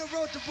the man that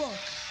wrote the book.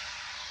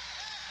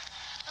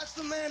 That's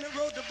the man that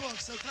wrote the book,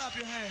 so clap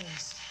your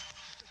hands.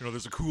 You know,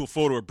 there's a cool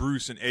photo of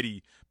Bruce and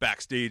Eddie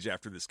backstage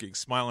after this gig,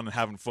 smiling and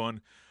having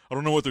fun. I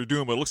don't know what they're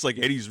doing, but it looks like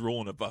Eddie's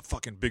rolling a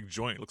fucking big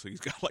joint. It looks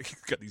like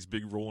he's got these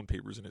big rolling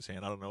papers in his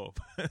hand. I don't know.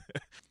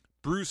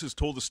 Bruce has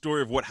told the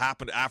story of what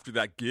happened after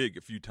that gig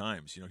a few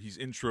times. You know, he's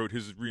introed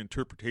his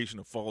reinterpretation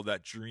of Follow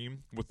That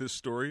Dream with this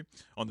story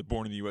on the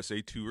Born in the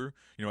USA tour.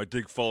 You know, I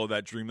dig Follow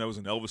That Dream. That was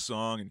an Elvis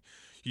song, and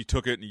he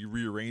took it and he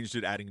rearranged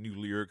it, adding new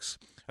lyrics.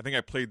 I think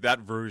I played that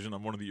version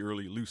on one of the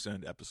early Loose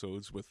End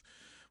episodes with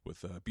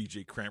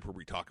BJ Cramp, where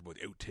we talk about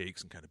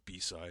outtakes and kind of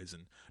B-sides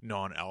and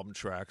non-album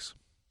tracks.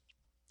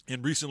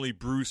 And recently,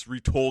 Bruce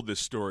retold this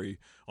story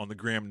on the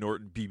Graham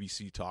Norton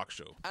BBC talk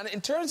show. And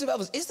in terms of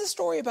Elvis, is the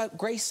story about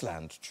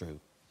Graceland true?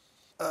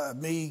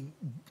 Me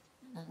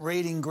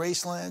raiding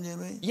Graceland, you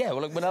mean? Yeah,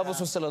 well, when Elvis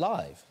was still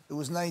alive. It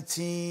was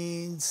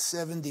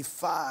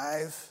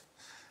 1975,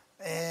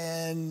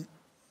 and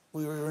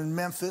we were in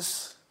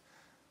Memphis,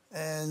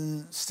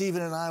 and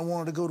Stephen and I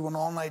wanted to go to an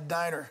all-night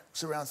diner. It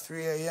was around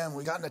 3 a.m.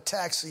 We got in a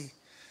taxi.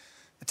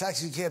 The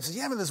taxi cab said,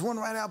 yeah, but there's one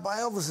right out by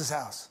Elvis's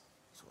house.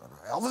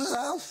 Elvis's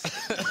house?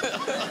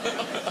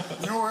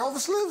 You know where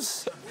Elvis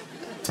lives?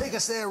 Take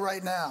us there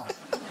right now.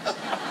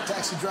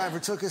 Taxi driver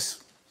took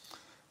us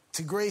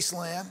to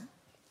Graceland,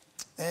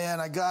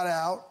 and I got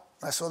out.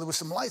 I saw there was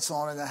some lights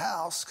on in the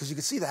house, because you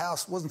could see the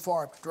house wasn't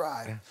far up the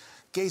drive. Yeah.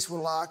 Gates were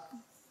locked,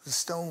 the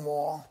stone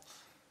wall.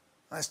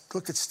 I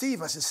looked at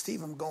Steve. I said,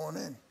 Steve, I'm going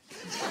in.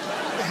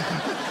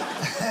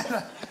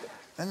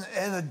 and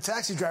the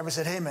taxi driver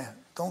said, hey, man,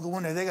 don't go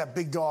in there. They got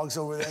big dogs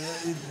over there.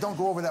 Don't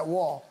go over that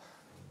wall.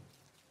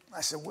 I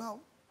said, well,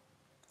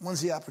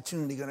 when's the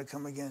opportunity going to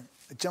come again?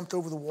 I jumped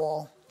over the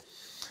wall,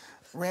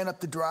 ran up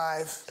the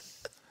drive,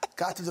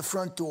 got to the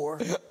front door.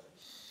 And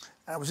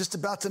I was just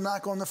about to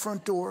knock on the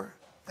front door,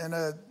 and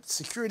a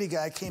security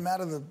guy came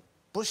out of the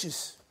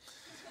bushes.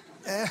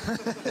 And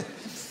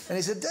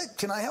he said, Dad,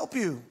 can I help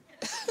you?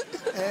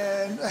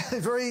 And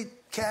very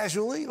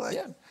casually, like,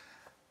 Yeah.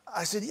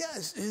 I said, yeah,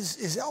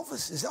 is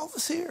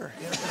Elvis here?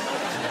 You know?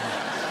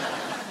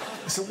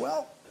 I said,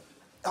 well,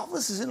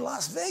 Elvis is in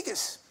Las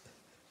Vegas.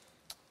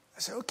 I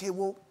said, okay,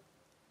 well,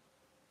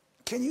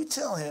 can you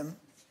tell him,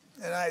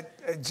 and I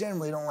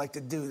generally don't like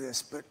to do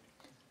this, but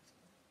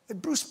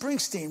that Bruce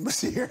Springsteen was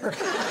here.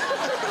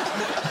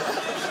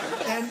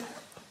 And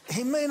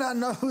he may not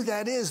know who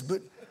that is,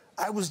 but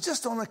I was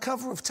just on the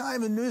cover of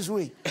Time and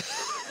Newsweek.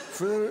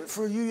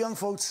 For you young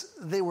folks,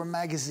 they were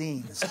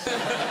magazines.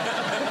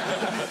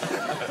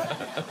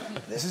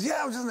 They says,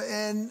 yeah, I was just,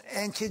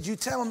 and could you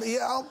tell him?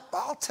 Yeah,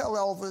 I'll tell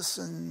Elvis.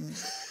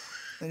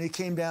 And he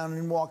came down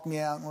and walked me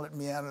out and let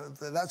me out of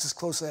the, that's as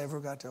close as I ever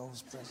got to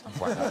Elvis Presley.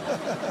 Wow.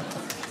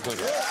 Good.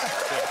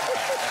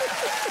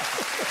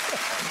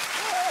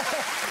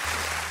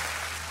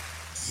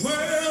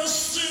 Well,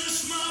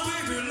 since my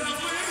baby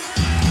left me,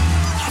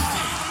 I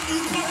found a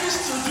new place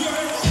to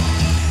dwell.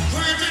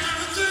 Where did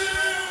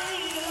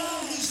everything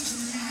always to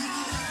me?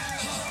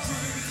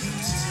 Heartbreaking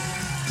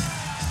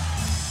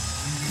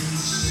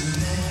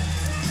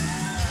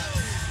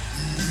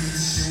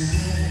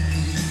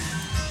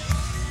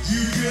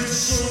you get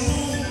so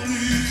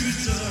lonely, you could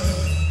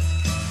die.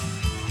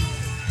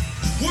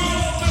 Well,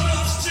 up and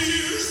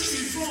upstairs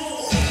keep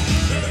flowing.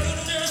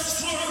 Everybody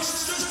just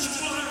flirts, just a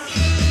flame.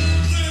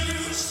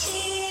 Living with so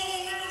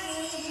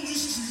on the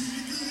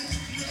street.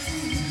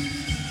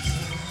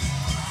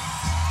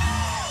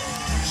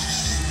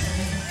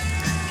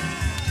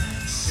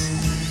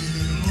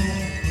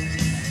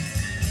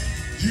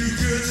 You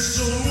get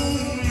so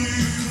lonely,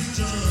 you could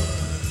die.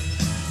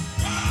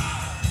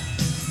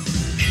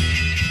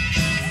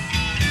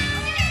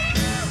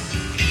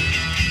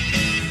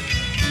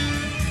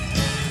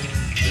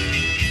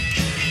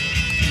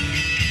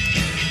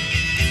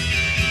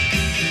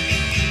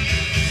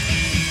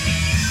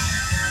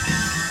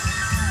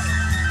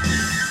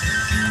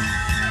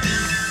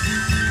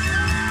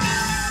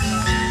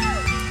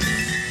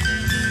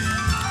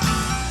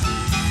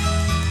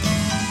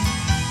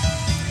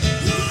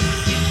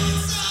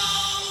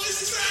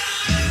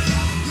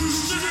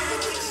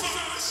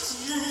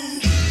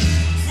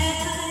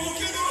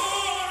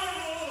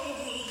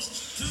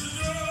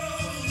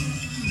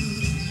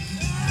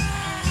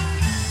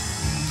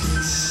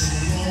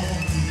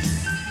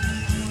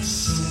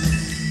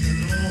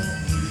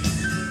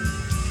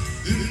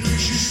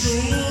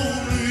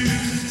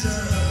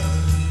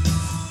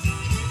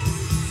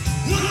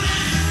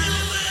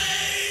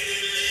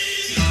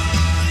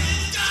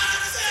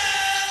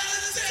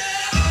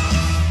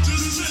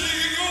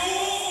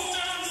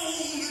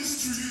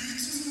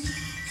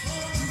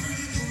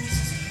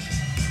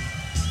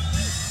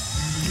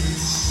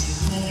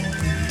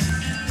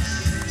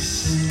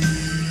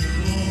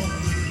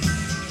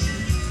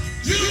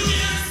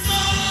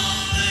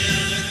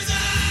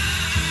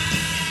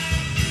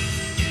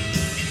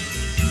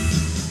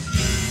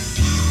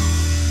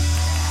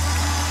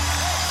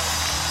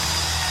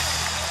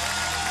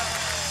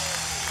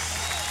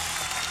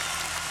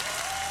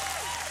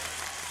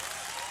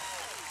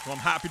 Well,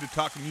 I'm happy to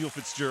talk to Neil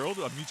Fitzgerald.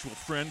 A mutual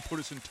friend put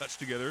us in touch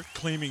together,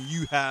 claiming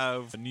you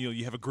have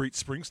a great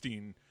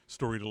Springsteen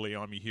story to lay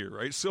on me here,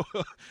 right? So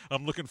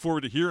I'm looking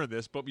forward to hearing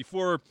this. But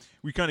before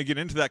we kind of get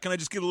into that, can I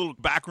just get a little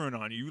background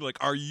on you? Like,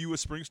 are you a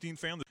Springsteen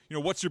fan? You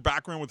know, what's your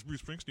background with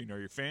Bruce Springsteen? Are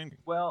you a fan?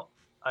 Well,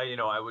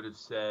 I would have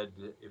said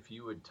if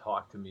you had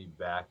talked to me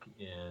back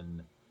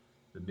in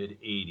the mid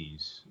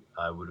 '80s,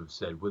 I would have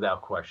said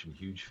without question,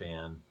 huge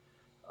fan.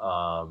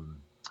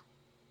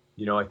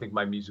 I think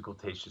my musical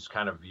taste just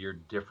kind of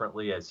veered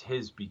differently as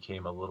his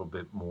became a little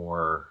bit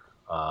more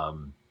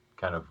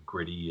kind of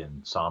gritty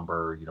and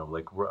somber.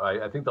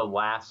 I think the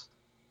last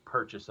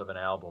purchase of an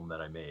album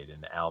that I made, it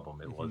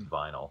was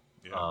vinyl,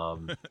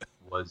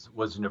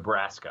 was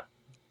Nebraska.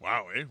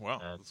 Wow, wow.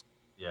 And,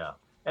 yeah,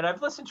 and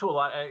I've listened to a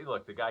lot.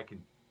 Look, the guy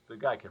can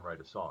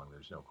write a song.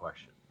 There's no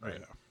question,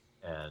 right?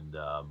 Yeah. And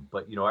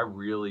but I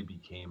really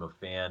became a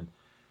fan.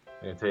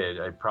 I tell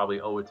you, I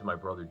probably owe it to my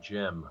brother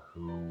Jim,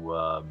 who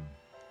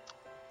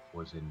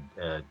was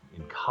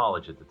in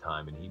college at the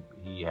time, and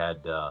he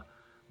had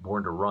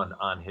Born to Run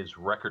on his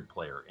record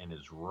player in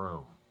his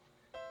room,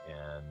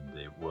 and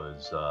it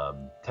was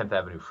 10th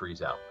Avenue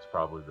Freeze Out was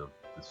probably the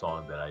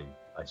song that I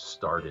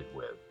started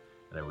with,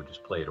 and I would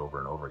just play it over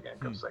and over again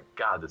because I was like,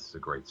 God, this is a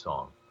great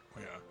song.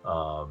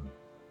 Yeah.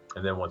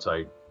 And then once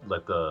I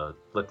let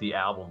the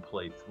album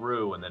play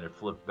through, and then it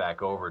flipped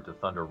back over to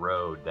Thunder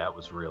Road, that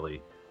was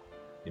really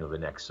the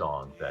next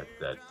song that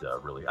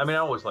really, I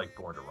always liked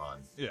Born to Run.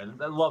 Yeah. And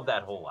I love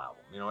that whole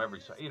album. Every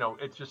song,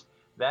 it's just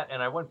that.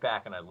 And I went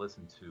back and I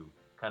listened to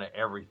kind of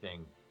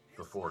everything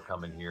before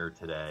coming here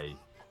today.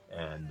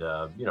 And,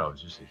 I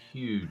was just a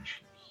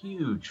huge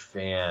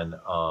fan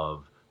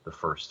of the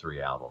first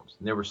three albums.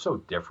 And they were so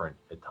different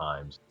at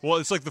times. Well,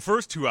 it's like the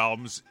first two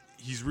albums,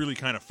 he's really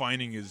kind of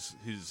finding his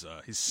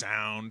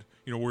sound,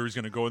 where he's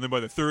going to go. And then by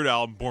the third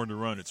album, Born to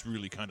Run, it's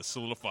really kind of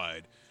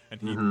solidified.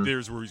 And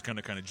there's where he's kind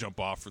of jump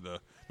off for the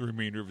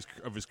remainder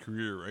of his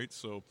career, right?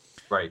 So,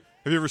 right.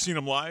 Have you ever seen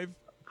him live?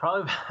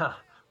 Probably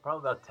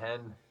about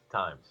 10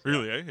 times.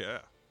 Really? Yeah.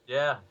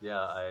 Yeah.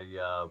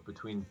 I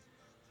between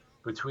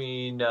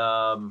 19,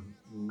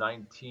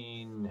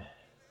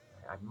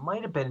 I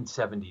might have been in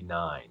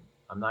 79.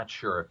 I'm not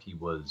sure if he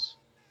was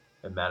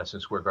at Madison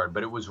Square Garden,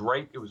 but it was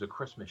a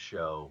Christmas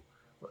show.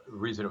 The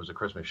reason it was a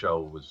Christmas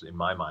show was, in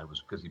my mind,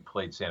 was because he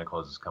played Santa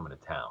Claus is Coming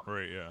to Town.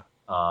 Right. Yeah.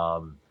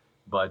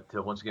 But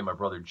once again, my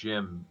brother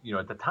Jim,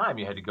 at the time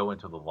you had to go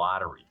into the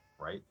lottery,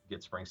 right? Get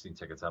Springsteen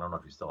tickets. I don't know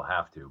if you still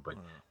have to, but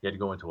you had to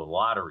go into a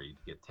lottery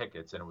to get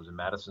tickets, and it was in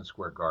Madison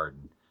Square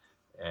Garden.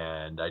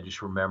 And I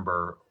just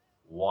remember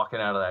walking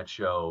out of that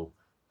show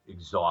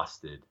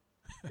exhausted,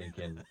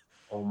 thinking,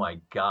 oh my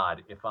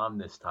God, if I'm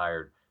this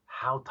tired,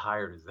 how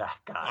tired is that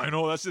guy? I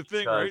know, that's the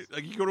thing, right?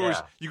 Like you go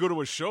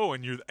to a show,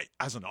 and you're,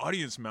 as an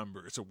audience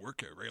member, it's a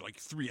workout, right? Like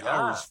 3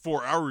 hours,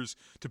 4 hours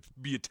to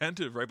be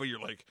attentive, right? But you're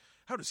like,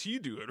 how does he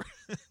do it?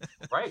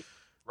 Right.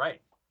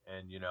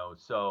 And,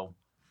 so,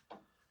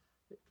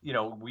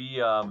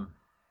 we,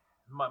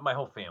 my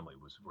whole family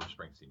were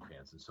Springsteen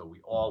fans. And so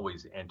we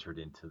always entered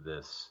into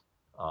this,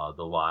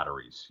 the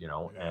lotteries,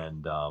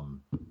 and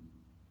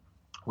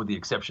with the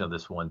exception of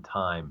this one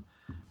time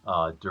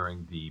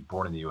during the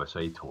Born in the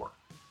USA tour,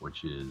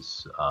 which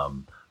is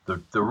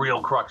the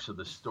real crux of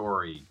the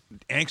story.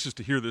 Anxious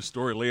to hear this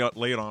story. Lay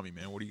it on me,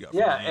 man. What do you got?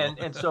 Yeah,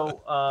 and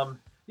so,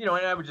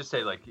 and I would just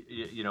say, like,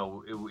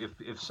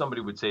 if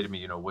somebody would say to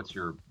me, what's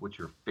your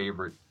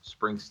favorite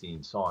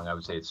Springsteen song, I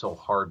would say it's so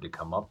hard to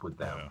come up with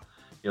them.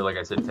 Yeah. Like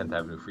I said, 10th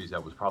Avenue Freeze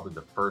Out was probably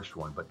the first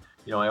one, but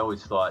I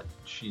always thought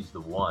She's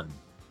the One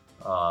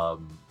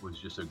was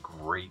just a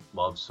great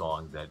love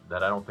song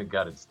that I don't think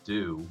got its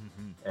due,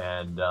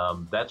 and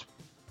that's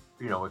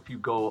if you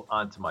go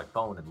onto my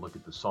phone and look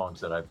at the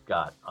songs that I've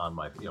got on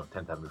my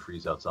 10th Avenue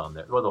Freeze Out's on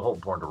there, well, the whole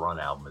Born to Run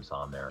album is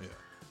on there.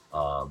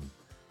 Yeah.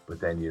 But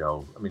then,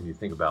 you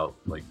think about,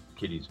 like,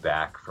 Kitty's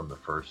Back from the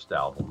first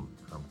album,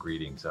 from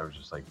Greetings. I was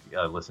just like,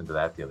 I listened to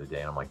that the other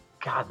day, and I'm like,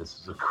 God, this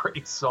is a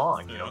great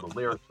song. The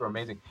lyrics were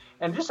amazing.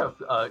 And just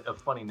a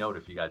funny note,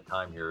 if you got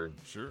time here.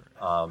 Sure.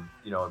 A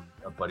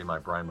buddy of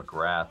mine, Brian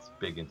McGrath's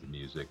big into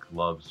music,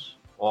 loves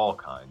all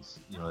kinds.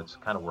 It's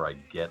kind of where I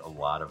get a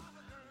lot of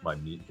my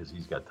music, because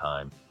he's got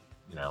time,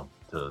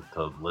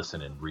 to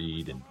listen and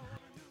read.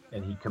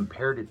 And he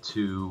compared it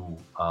to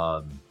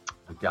the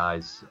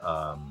guys...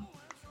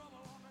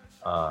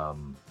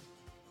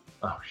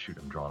 oh shoot,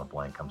 I'm drawing a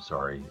blank. I'm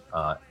sorry.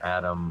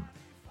 Adam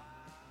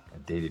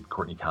dated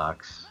Courtney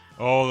Cox.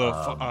 Oh,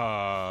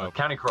 the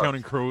Counting Crows.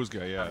 Counting Crows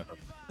guy, yeah.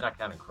 Not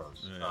Counting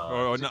Crows.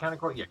 Yeah. Is it Counting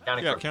Crows? Yeah,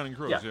 Counting Crows. Counting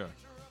Crows, yeah.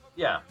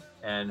 Yeah,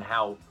 and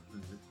how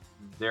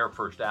their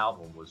first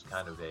album was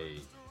kind of a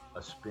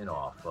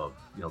spin-off of,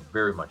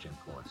 very much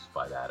influenced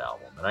by that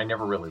album. And I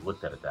never really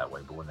looked at it that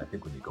way, but when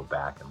you go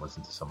back and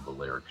listen to some of the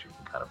lyrics, you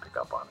can kind of pick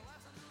up on it.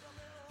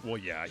 Well,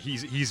 yeah,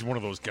 he's one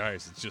of those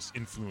guys that's just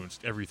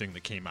influenced everything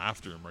that came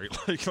after him,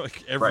 right?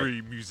 Like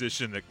every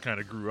musician that kind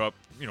of grew up,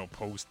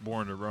 post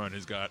Born to Run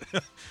has got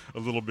a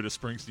little bit of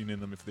Springsteen in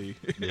them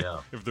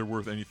if they're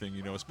worth anything,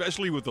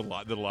 especially with the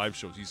live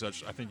shows.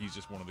 I think he's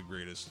just one of the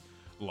greatest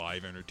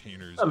live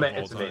entertainers of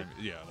all time.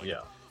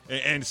 Yeah,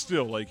 and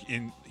still,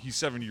 he's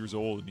 70 years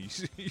old and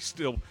he's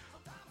still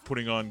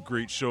putting on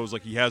great shows.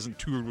 Like, he hasn't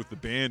toured with the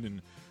band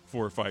in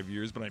 4 or 5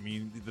 years, but I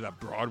mean, that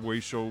Broadway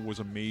show was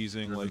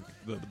amazing.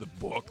 Mm-hmm. Like the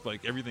book,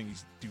 like everything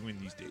he's doing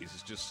these days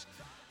is just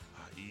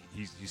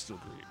he's still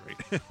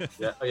great, right?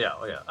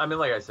 yeah. I mean,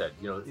 like I said,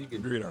 he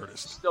can, great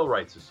artist. Still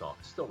writes a song,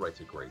 still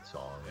writes a great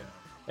song,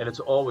 and it's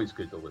always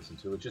good to listen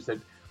to. It's just that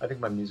I think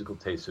my musical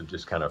tastes have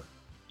just kind of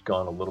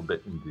gone a little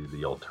bit into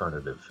the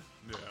alternative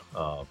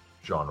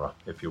genre,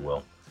 if you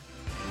will.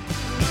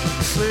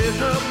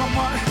 Saved up my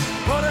money,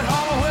 put it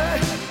all away.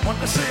 Want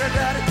to see her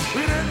daddy,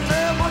 we didn't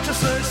have much to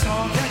say.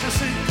 Son, can't you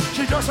see?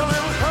 She's just a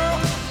little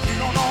girl. You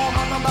don't know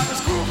nothing about this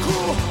cool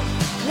world.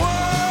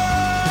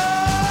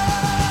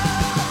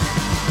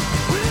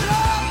 We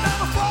loved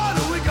never fought,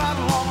 and we got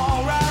along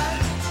all right.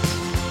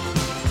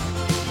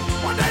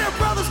 One day her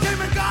brothers came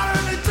and got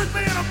her, and they took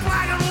me in a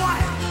black and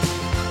white.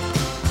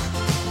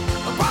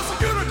 The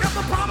prosecutor kept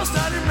the promise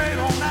that he made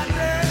on that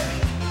day.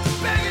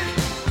 Begging,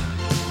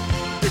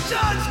 the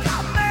judge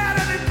got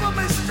mad and he put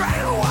me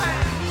straight away.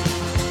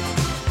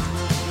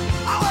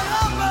 I went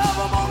up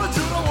on to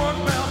the work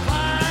bell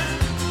line.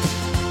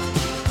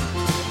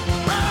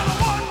 Ran a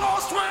one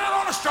north strand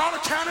on a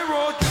Charlotte County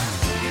road.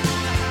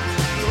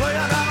 Lay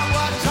down a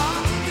black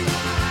top.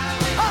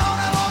 All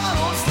that long I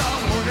don't stop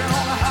working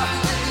on the high.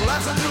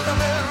 Listen to the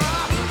bed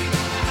rock.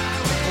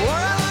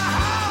 Working on the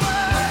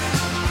highway.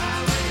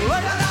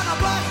 Lay down a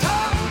black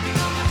top.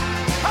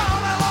 All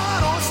that long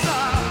I don't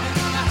stop.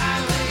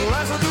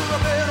 Listen to the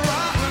bed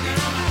rock. Working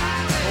on the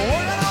highway.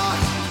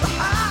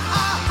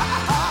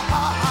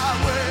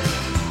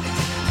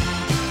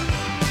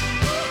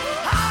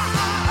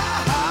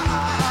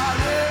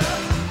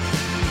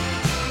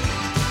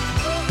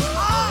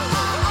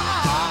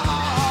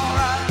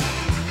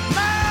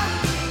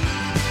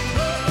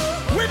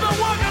 We've been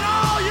working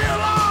all year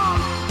long,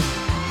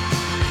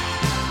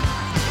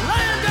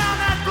 laying down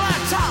that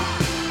black top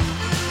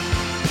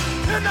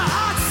in the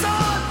hot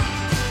sun,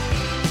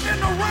 in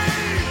the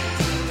rain,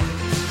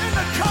 in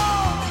the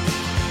cold,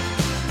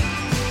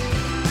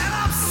 and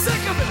I'm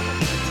sick of it.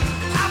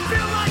 I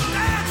feel like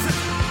dancing.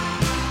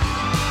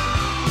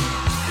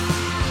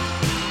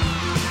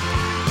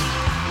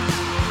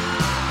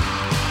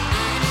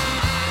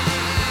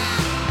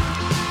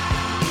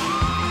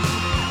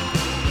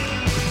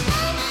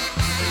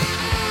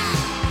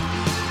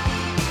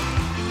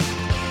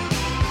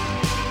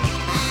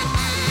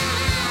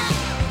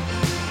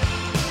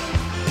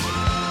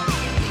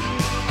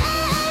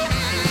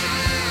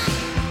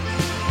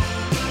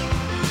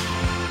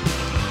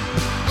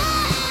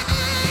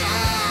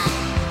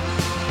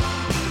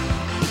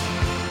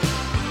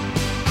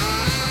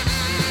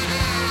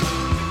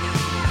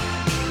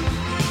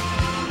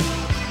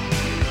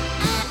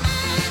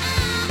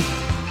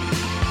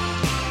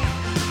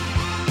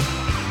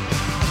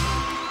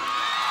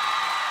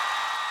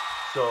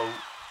 So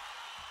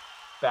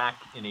back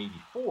in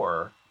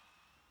 '84,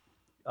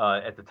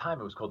 at the time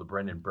it was called the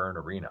Brendan Byrne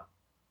Arena,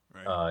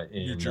 Right.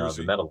 in New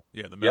Jersey. the Meadow.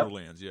 Yeah, the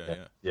Meadowlands.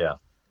 Yeah. Yeah,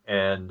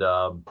 and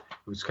it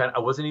was I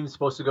wasn't even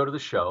supposed to go to the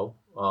show.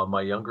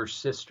 My younger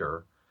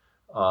sister,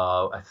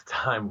 at the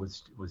time,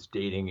 was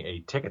dating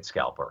a ticket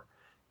scalper,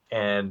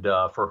 and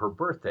for her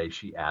birthday,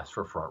 she asked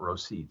for front row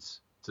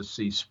seats to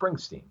see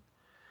Springsteen,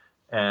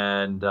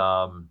 and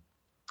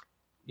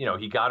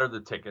he got her the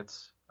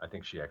tickets. I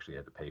think she actually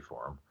had to pay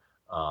for them.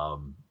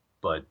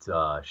 But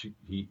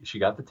she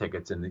got the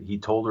tickets, and he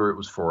told her it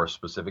was for a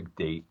specific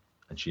date,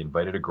 and she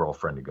invited a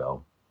girlfriend to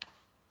go.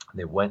 And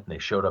they went and they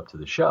showed up to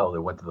the show. They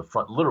went to the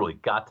front, literally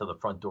got to the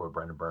front door of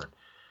Brendan Byrne.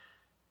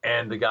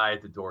 And the guy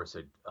at the door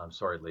said, "I'm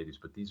sorry, ladies,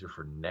 but these are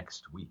for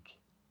next week."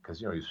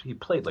 Because, he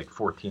played like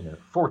 14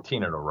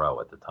 in a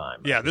row at the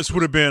time. Yeah, this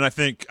would have been, I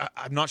think,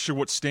 I'm not sure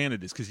what stand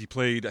it is, because he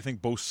played, I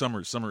think, both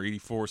summers, summer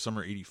 '84,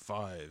 summer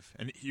 '85.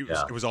 And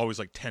it was always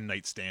like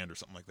 10-night stand or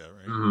something like that,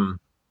 right? Mm-hmm.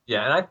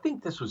 Yeah, and I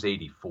think this was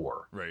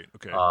 '84. Right,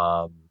 okay.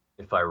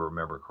 If I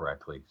remember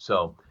correctly.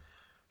 So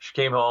she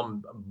came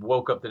home,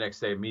 woke up the next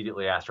day,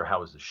 immediately asked her,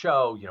 how was the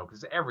show?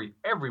 Because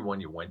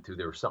everyone you went to,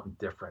 there was something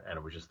different, and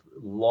it was just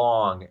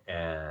long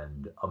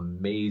and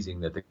amazing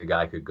that the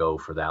guy could go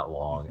for that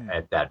long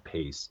at that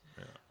pace.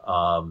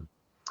 Yeah.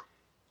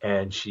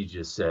 And she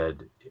just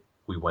said,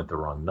 we went the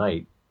wrong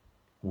night.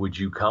 would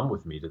you come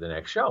with me to the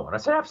next show? And I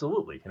said,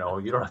 absolutely. You know,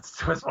 you don't have to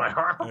twist my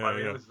arm. I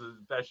mean, it was the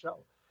best show.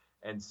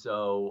 And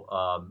so,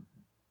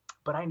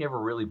 but I never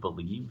really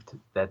believed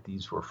that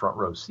these were front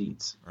row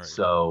seats. Right.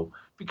 So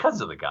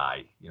because of the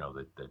guy, you know,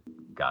 that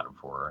got him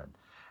for her. And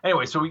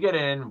anyway, so we get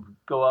in,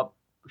 go up,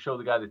 show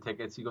the guy the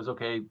tickets. He goes,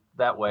 okay,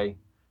 that way.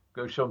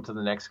 Go show him to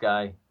the next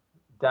guy.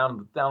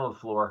 Down on the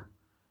floor.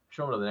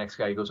 Show him to the next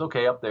guy. He goes,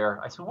 okay, up there.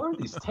 I said, where are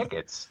these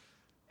tickets?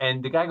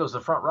 And the guy goes,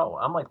 the front row.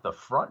 I'm like, the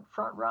front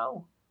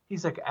row?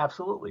 He's like,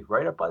 absolutely,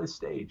 right up by the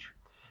stage.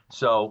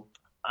 So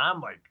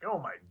I'm like, oh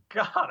my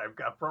God, I've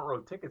got front row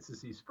tickets to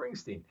see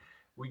Springsteen.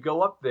 We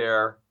go up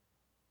there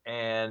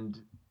and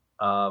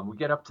we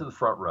get up to the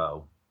front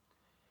row.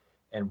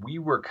 And we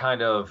were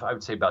kind of, I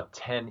would say about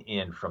 10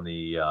 in from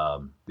the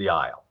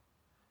aisle.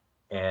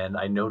 And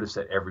I noticed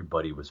that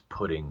everybody was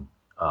putting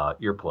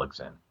earplugs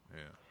in.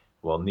 Yeah.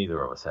 Well,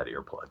 neither of us had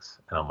earplugs.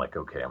 And I'm like,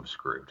 okay, I'm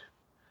screwed.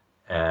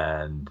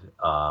 And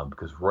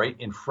because right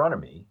in front of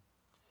me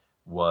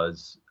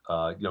was,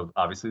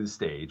 obviously the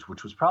stage,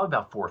 which was probably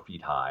about 4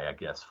 feet high, I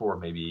guess,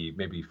 maybe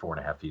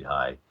 4.5 feet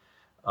high,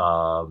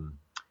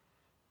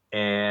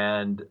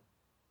 and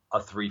a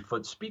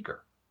 3-foot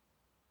speaker.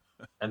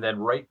 And then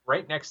right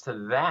next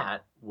to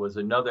that was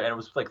another, and it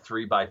was like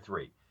 3 by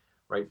 3.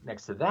 Right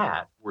next to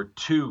that were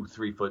 2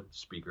 3-foot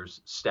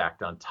speakers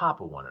stacked on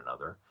top of one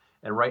another.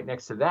 And right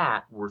next to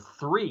that were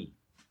 3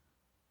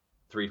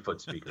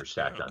 3-foot speakers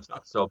stacked on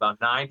top. So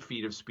about 9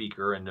 feet of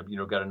speaker and,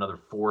 got another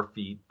 4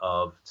 feet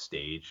of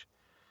stage.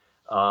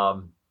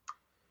 And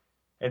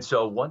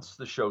so once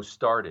the show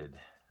started,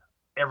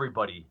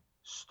 everybody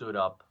stood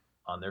up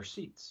on their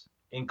seats,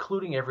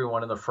 including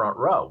everyone in the front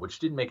row, which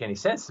didn't make any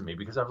sense to me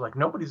because I was like,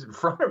 nobody's in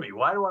front of me.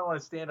 Why do I want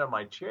to stand on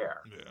my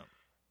chair? Yeah.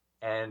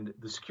 And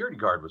the security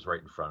guard was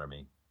right in front of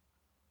me,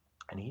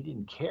 and he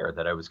didn't care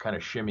that I was kind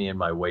of shimmying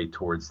my way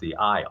towards the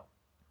aisle.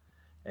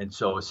 And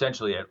so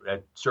essentially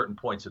at certain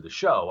points of the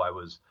show, I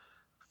was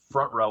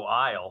front row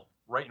aisle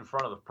right in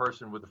front of the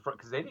person with the front,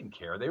 because they didn't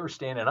care. They were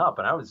standing up,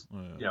 and I was,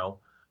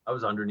 I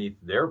was underneath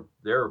their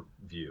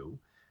view.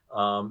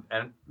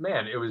 And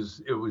man, it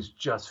was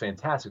just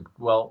fantastic.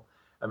 Well,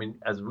 I mean,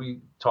 as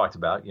we talked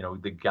about,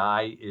 the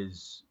guy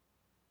is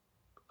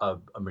a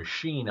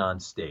machine on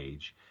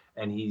stage,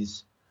 and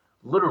he's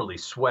literally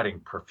sweating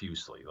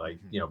profusely, like,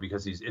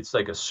 because it's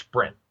like a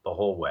sprint the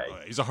whole way.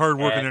 He's a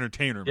hard-working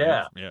entertainer,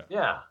 man.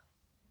 Yeah.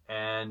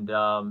 And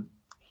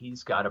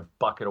he's got a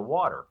bucket of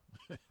water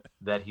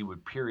that he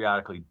would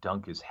periodically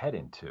dunk his head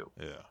into.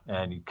 Yeah.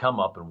 And he'd come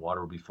up and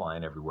water would be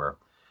flying everywhere.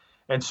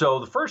 And so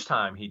the first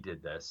time he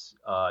did this,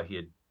 he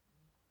had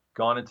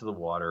gone into the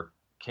water,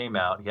 came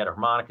out, he had a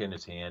harmonica in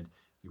his hand,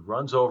 he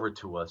runs over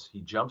to us, he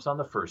jumps on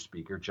the first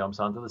speaker, jumps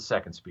onto the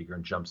second speaker,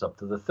 and jumps up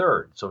to the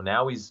third. So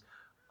now he's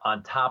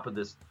on top of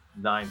this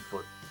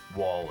 9-foot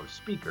wall of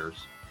speakers,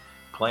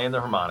 playing the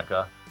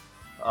harmonica,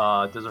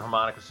 does a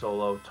harmonica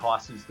solo,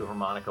 tosses the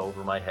harmonica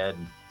over my head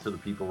and to the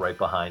people right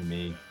behind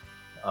me,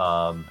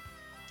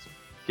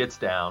 gets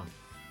down.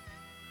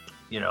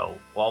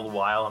 All the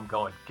while I'm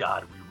going,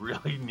 God, we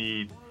really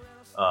need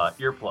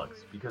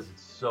earplugs because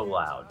it's so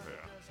loud. Yeah.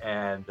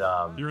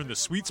 And you're in the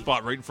sweet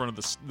spot right in front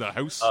of the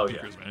house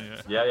speakers,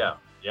 man.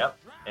 Yeah.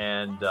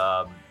 And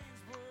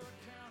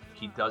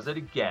he does it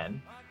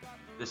again.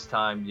 This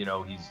time,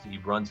 he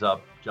runs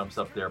up, jumps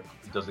up there,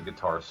 does a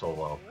guitar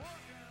solo.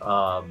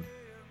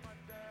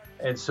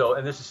 And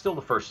this is still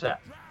the first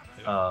set.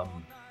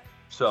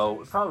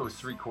 So it probably was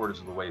 3/4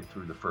 of the way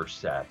through the first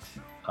set.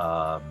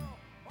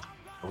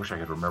 I wish I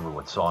could remember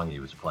what song he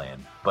was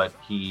playing, but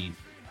he's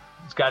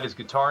got his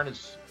guitar in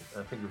his,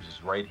 I think it was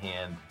his right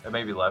hand, or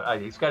maybe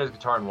left. He's got his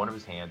guitar in one of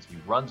his hands. He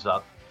runs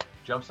up,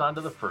 jumps onto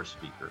the first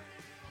speaker.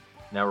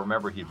 Now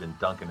remember, he'd been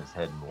dunking his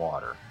head in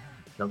water.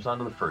 Jumps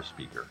onto the first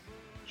speaker.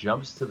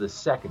 Jumps to the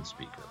second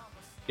speaker,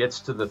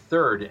 gets to the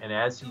third, and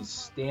as he's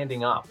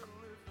standing up,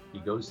 he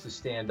goes to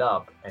stand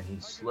up, and he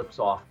slips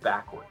off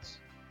backwards.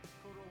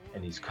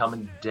 And he's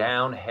coming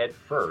down head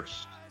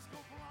first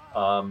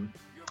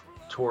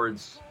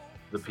towards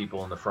the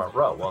people in the front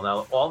row. Well,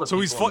 now all the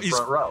people in the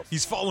front row.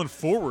 He's falling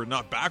forward,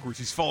 not backwards.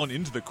 He's falling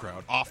into the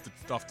crowd, off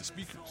the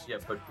speakers. Yeah,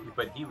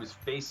 but he was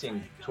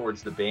facing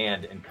towards the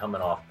band and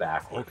coming off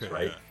backwards,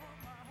 right?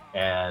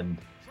 Yeah. And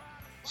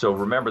so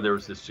remember, there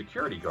was this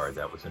security guard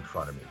that was in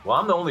front of me. Well,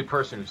 I'm the only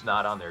person who's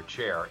not on their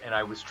chair, and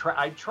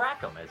I'd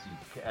track him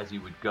as he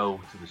would go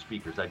to the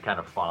speakers. I'd kind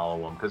of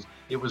follow him because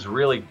it was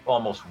really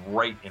almost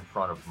right in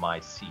front of my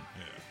seat.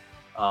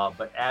 Yeah.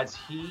 But as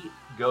he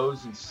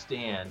goes and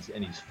stands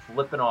and he's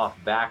flipping off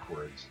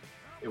backwards,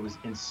 it was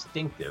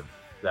instinctive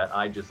that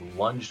I just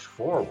lunged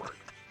forward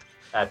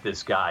at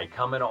this guy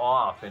coming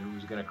off and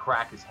was going to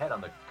crack his head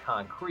on the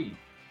concrete.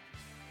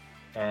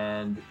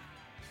 And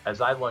as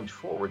I lunge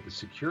forward, the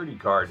security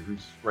guard,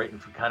 who's right in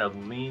front, kind of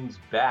leans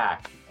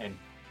back and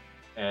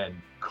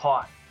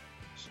caught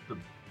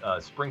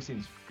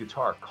Springsteen's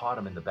guitar, caught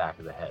him in the back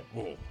of the head.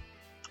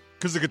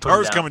 Because the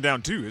guitar's coming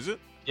down too, is it?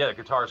 Yeah, the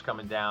guitar's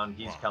coming down.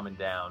 He's coming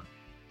down.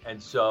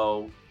 And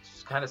so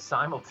kind of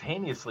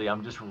simultaneously,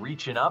 I'm just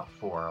reaching up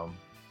for him.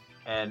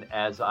 And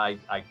as I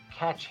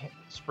catch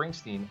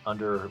Springsteen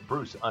under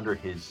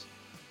his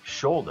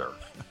shoulder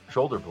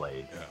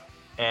blade,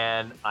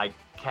 and I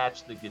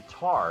catch the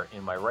guitar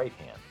in my right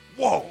hand.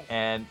 Whoa!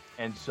 And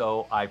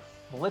so I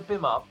flip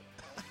him up.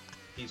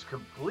 He's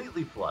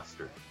completely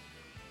flustered,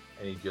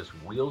 and he just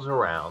wheels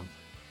around,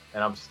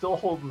 and I'm still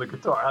holding the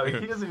guitar. I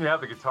mean, he doesn't even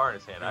have the guitar in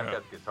his hand. I've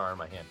got the guitar in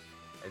my hand.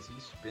 As he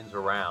spins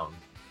around,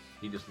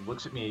 he just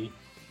looks at me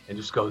and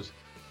just goes,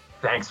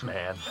 "Thanks,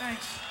 man."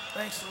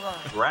 Thanks a lot.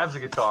 Grabs the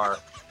guitar,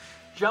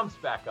 jumps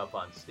back up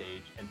on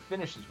stage, and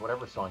finishes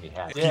whatever song he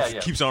had.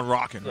 Keeps on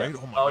rocking, right?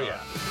 Yeah. Oh, my Oh, God.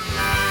 yeah.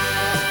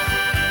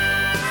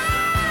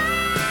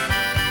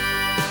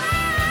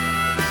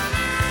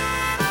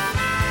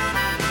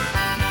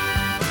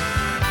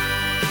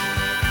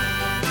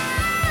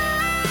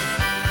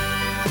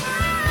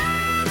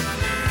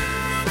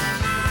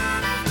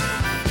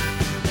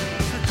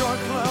 The dark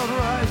cloud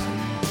rising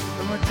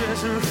on my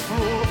desert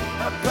floor.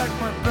 I pack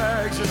my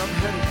bags and I'm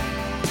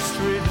headed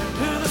straight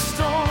into the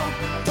storm.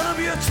 Gonna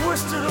be a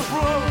twisted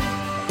road,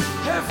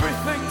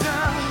 everything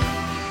down.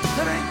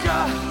 That ain't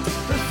got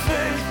the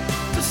faith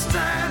to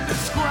stand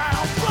its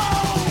ground.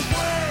 Blow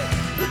away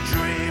the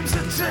dreams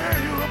that tear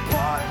you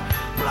apart.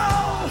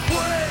 Blow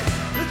away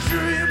the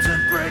dreams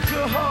that break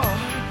your heart.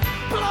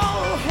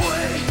 Blow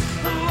away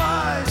the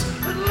lies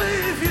that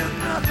leave you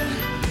nothing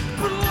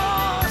but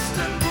lost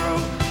and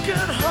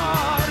broken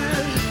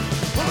hearted.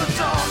 Well, the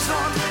dog's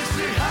on makes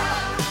me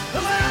howl.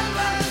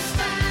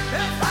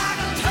 If I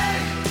can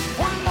take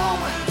one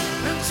moment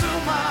into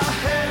my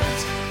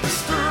hands,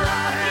 Mr.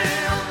 I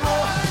am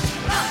more.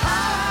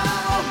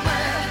 I'm a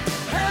man,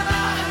 and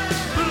I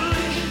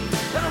believe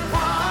in a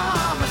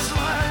promised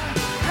land.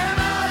 And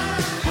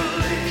I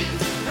believe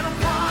in a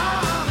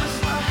promised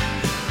land.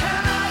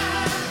 And I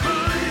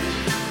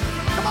believe.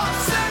 Come on,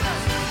 sing it.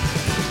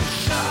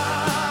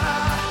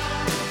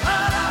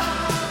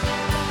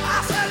 I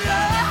said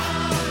yeah.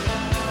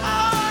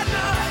 Oh,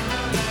 no.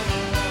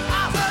 I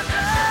said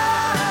yeah.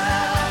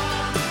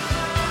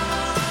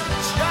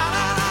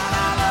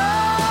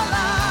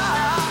 Sha-la-la-la-la-la.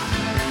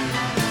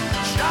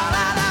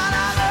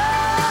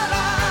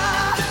 Sha-la-la-la-la-la.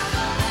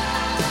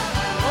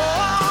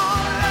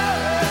 Oh,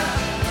 yeah.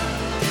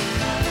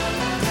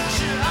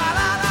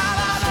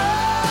 Sha-la-la-la-la-la.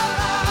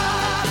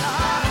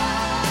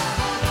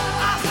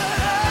 I said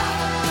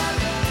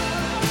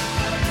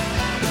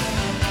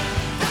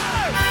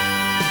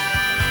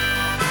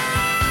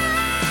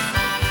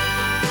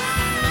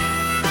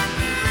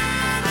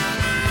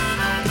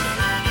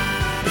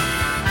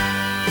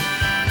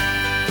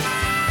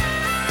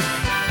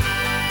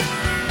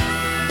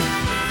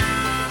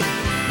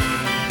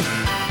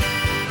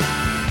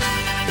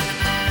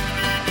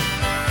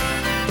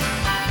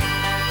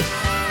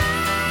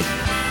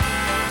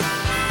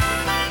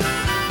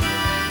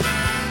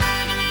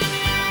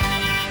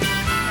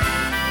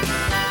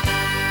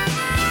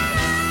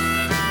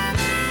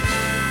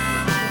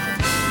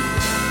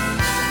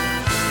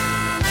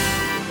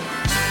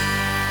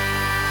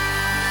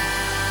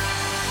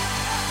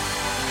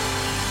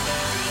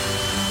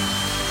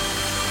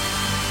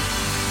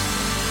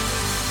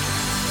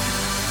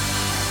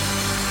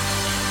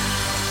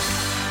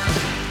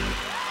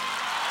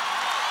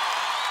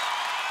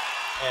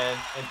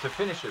And to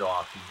finish it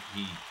off,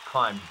 he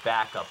climbed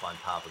back up on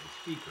top of the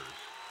speakers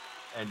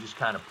and just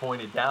kind of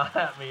pointed down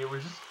at me. It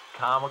was just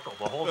comical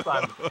the whole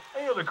time.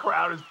 The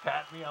crowd is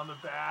patting me on the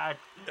back.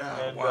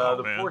 And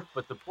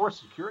the poor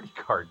security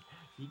guard,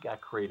 he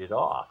got crated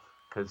off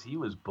because he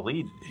was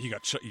bleeding. He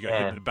got hit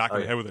in the back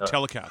of the head with a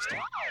Telecaster.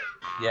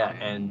 Yeah,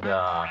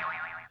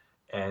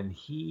 and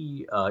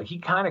he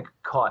kind of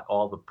caught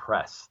all the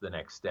press the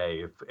next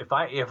day. If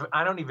I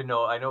don't even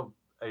know, I know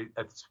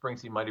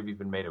Springsteen might have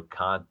even made a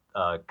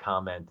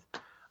comment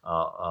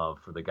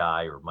for the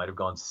guy, or might have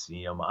gone to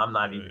see him. I'm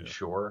not even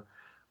sure,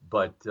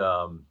 but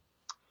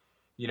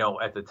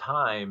at the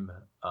time,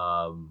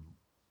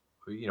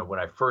 when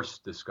I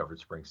first discovered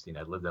Springsteen,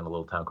 I lived in a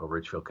little town called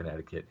Richfield,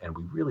 Connecticut, and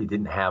we really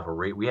didn't have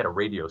we had a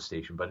radio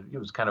station, but it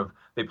was kind of,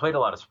 they played a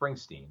lot of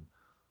Springsteen,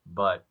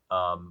 but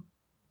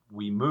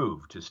we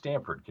moved to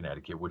Stamford,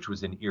 Connecticut, which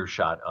was in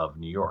earshot of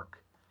New York.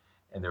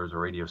 And there was a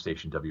radio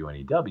station,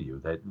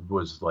 WNEW, that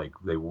was like,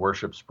 they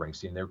worshiped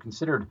Springsteen. They were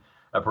considered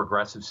a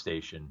progressive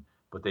station,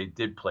 but they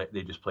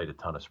just played a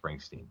ton of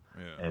Springsteen.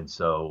 Yeah. And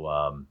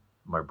so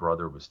my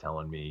brother was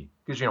telling me,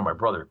 because,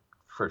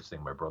 first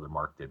thing my brother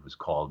Mark did was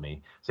called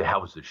me, say, how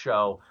was the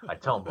show? I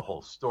tell him the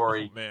whole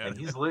story. And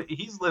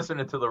he's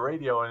listening to the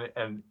radio,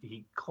 and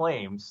he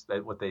claims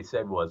that what they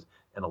said was,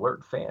 an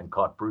alert fan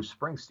caught Bruce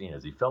Springsteen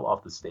as he fell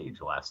off the stage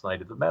last night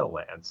at the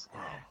Meadowlands.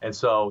 And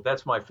so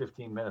that's my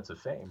 15 minutes of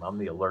fame. I'm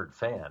the alert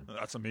fan.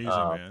 That's amazing,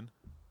 man.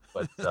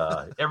 But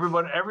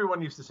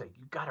everyone used to say,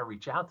 you got to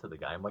reach out to the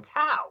guy. I'm like,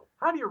 how?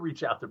 How do you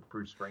reach out to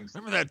Bruce Springsteen?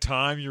 Remember that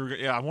time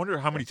I wonder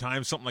how many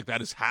times something like that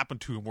has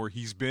happened to him, where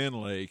he's been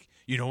like,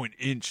 an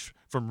inch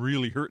from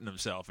really hurting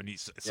himself, and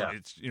it's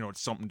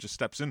something just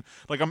steps in.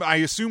 Like I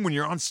assume when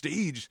you're on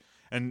stage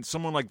and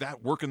someone like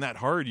that working that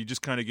hard, you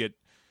just kind of get,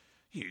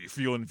 you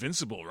feel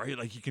invincible, right?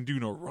 Like you can do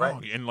no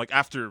wrong. And like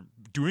after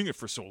doing it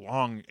for so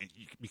long,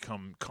 you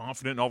become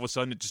confident, and all of a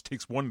sudden it just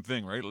takes one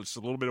thing, right? Just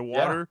a little bit of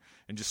water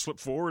and just slip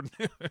forward.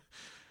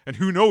 And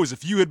who knows,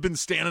 if you had been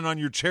standing on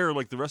your chair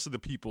like the rest of the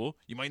people,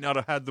 you might not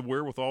have had the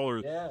wherewithal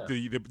or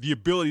the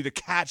ability to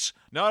catch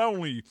not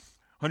only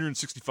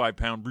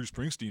 165-pound Bruce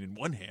Springsteen in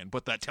one hand,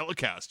 but that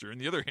Telecaster in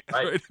the other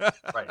hand.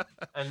 Right.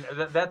 And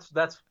that's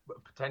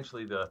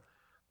potentially the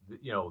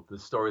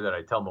story that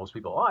I tell most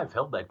people. Oh, I've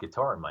held that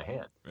guitar in my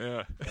hand.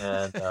 Yeah.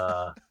 And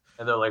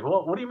they're like,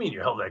 well, what do you mean you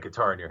held that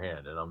guitar in your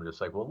hand? And I'm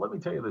just like, well, let me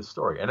tell you this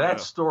story. And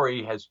that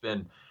story has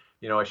been,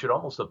 I should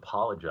almost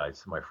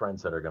apologize to my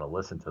friends that are going to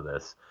listen to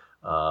this.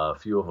 A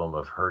few of them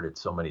have heard it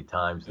so many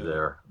times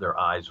their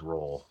eyes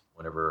roll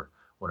whenever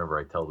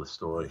I tell the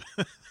story.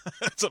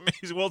 It's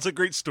amazing. Well, it's a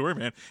great story,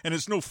 man, and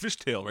it's no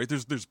fishtail, right?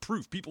 There's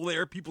proof. People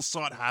people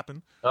saw it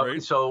happen.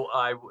 Right? So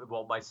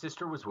my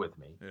sister was with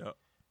me. Yeah.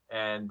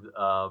 And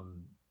I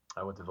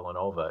went to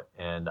Villanova,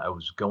 and I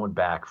was going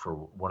back for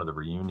one of the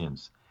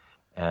reunions,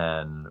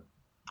 and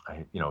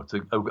it's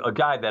a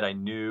guy that I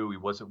knew.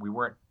 We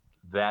weren't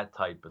that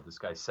tight, but this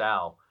guy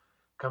Sal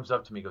comes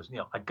up to me, and goes,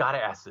 Neil, I got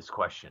to ask this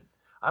question.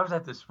 I was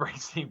at this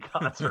Springsteen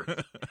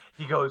concert.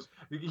 He goes,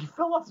 he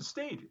fell off the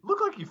stage. It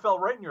looked like he fell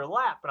right in your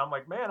lap. And I'm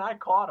like, man, I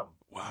caught him.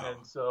 Wow.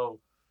 And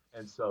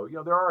so,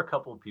 there are a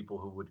couple of people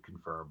who would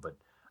confirm, but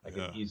I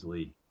can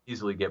easily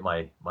get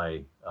my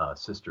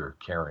sister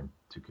Karen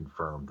to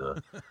confirm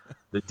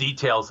the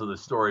details of the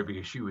story,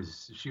 because she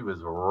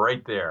was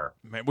right there.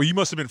 Man, well, you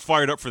must have been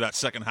fired up for that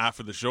second half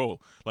of the show.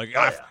 Like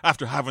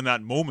after having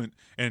that moment,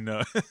 and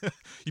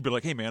you'd be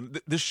like, "Hey, man,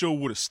 this show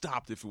would have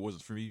stopped if it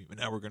wasn't for me. And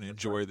now we're going to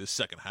enjoy this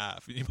second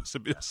half." You must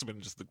have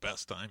been just the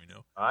best time,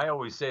 I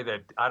always say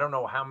that I don't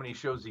know how many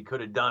shows he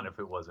could have done if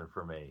it wasn't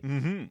for me.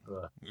 Mm-hmm.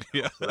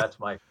 So that's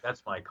my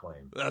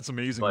claim. That's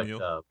amazing, but,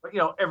 Neil. But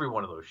every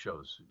one of those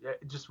shows,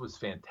 it just was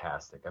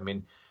fantastic. I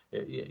mean,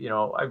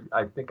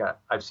 I think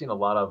I've seen a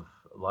lot of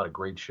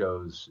great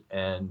shows,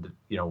 and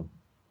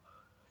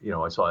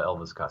I saw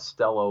Elvis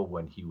Costello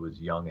when he was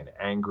young and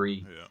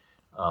angry.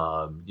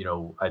 I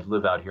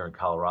live out here in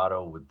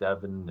Colorado with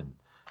Devin, and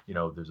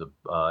there's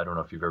I don't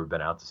know if you've ever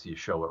been out to see a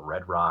show at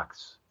Red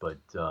Rocks, but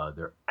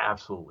they're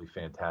absolutely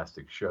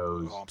fantastic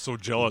shows. Oh, I'm so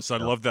jealous. I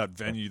love that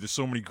venue. There's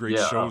so many great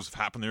shows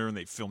happen there, and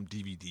they film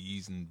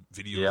DVDs and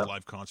videos,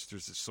 live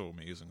concerts. It's so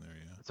amazing there.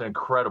 Yeah, it's an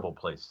incredible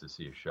place to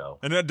see a show.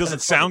 And does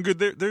it sound good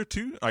there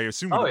too? I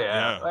assume. Oh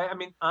yeah. I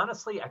mean,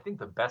 honestly, I think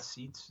the best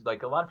seats.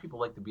 Like a lot of people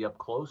like to be up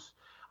close.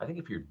 I think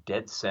if you're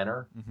dead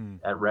center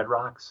at Red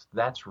Rocks,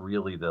 that's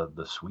really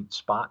the sweet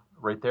spot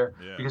right there.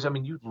 Yeah. Because I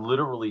mean, you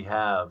literally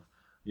have.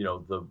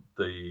 The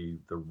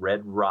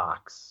Red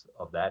Rocks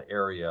of that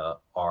area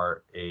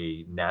are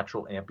a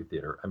natural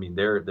amphitheater. I mean,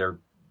 they're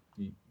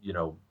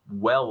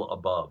well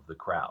above the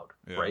crowd,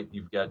 right?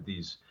 You've got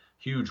these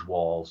huge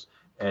walls,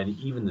 and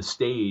even the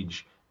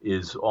stage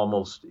is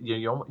almost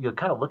you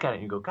kind of look at it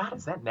and you go, God,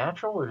 is that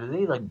natural, or do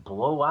they like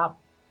blow out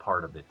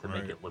part of it to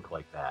make it look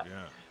like that?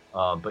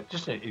 Yeah. But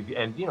just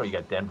and you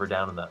got Denver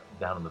down in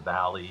the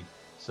valley,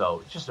 so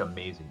it's just an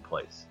amazing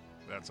place.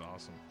 That's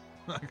awesome.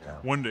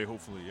 One day,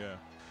 hopefully, yeah.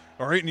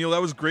 All right, Neil, that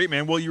was great,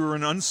 man. Well, you were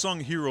an unsung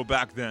hero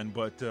back then,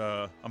 but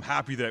I'm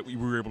happy that we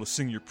were able to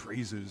sing your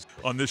praises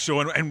on this show.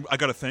 And I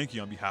got to thank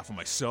you on behalf of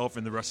myself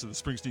and the rest of the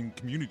Springsteen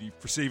community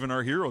for saving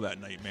our hero that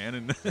night, man.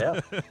 And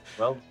yeah,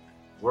 well,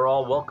 we're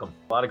all welcome.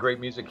 A lot of great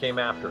music came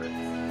after it.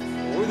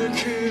 With a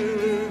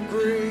killer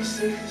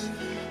graces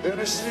and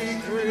a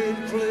secret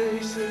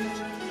places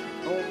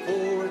no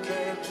boy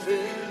can't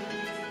fit.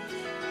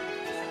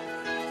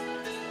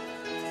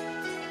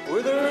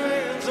 With her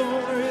hands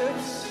on her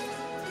hips,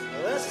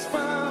 that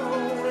smile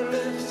on her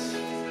lips,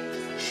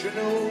 she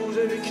knows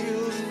that it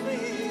kills me.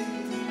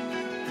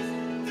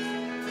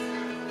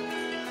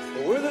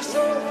 With a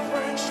soft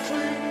French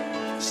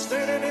cream,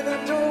 standing in the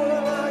door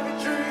like a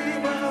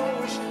dream, I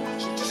wish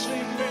she'd just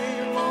leave me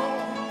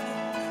alone.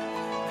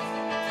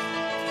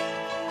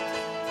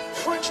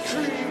 French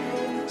cream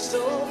won't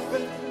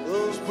soften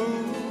those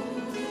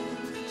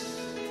boots,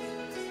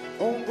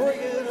 won't break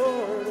it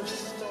heart of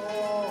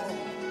stone.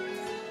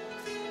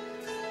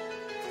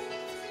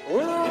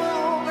 With a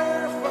long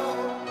hair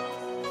fire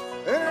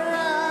and her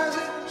eyes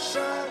that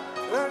shine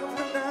like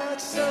the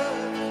night sun.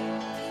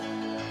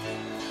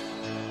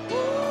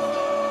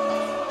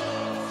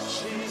 Whoa,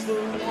 she's the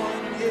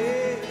one,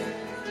 yeah.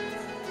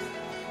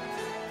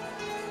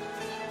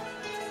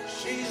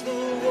 She's the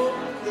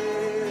one, yeah.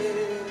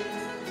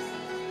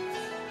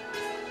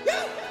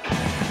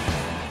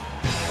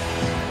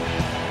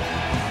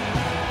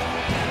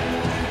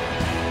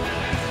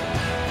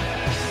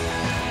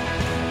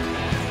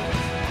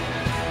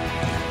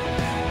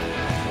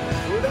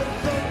 With that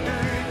thunder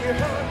in your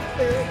heart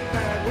at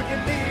night, when you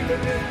need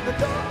it in the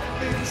dark,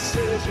 it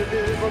says you're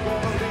never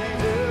gonna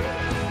leave her.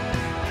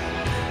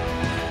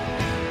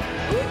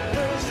 What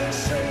does they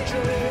say to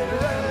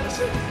realize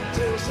it?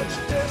 Tell such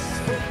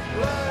desperate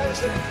lies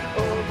that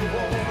all you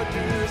wanna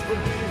do is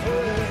believe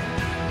her.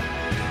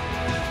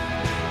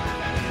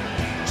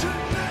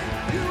 Tonight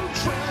you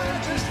try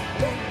just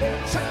one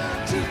more time.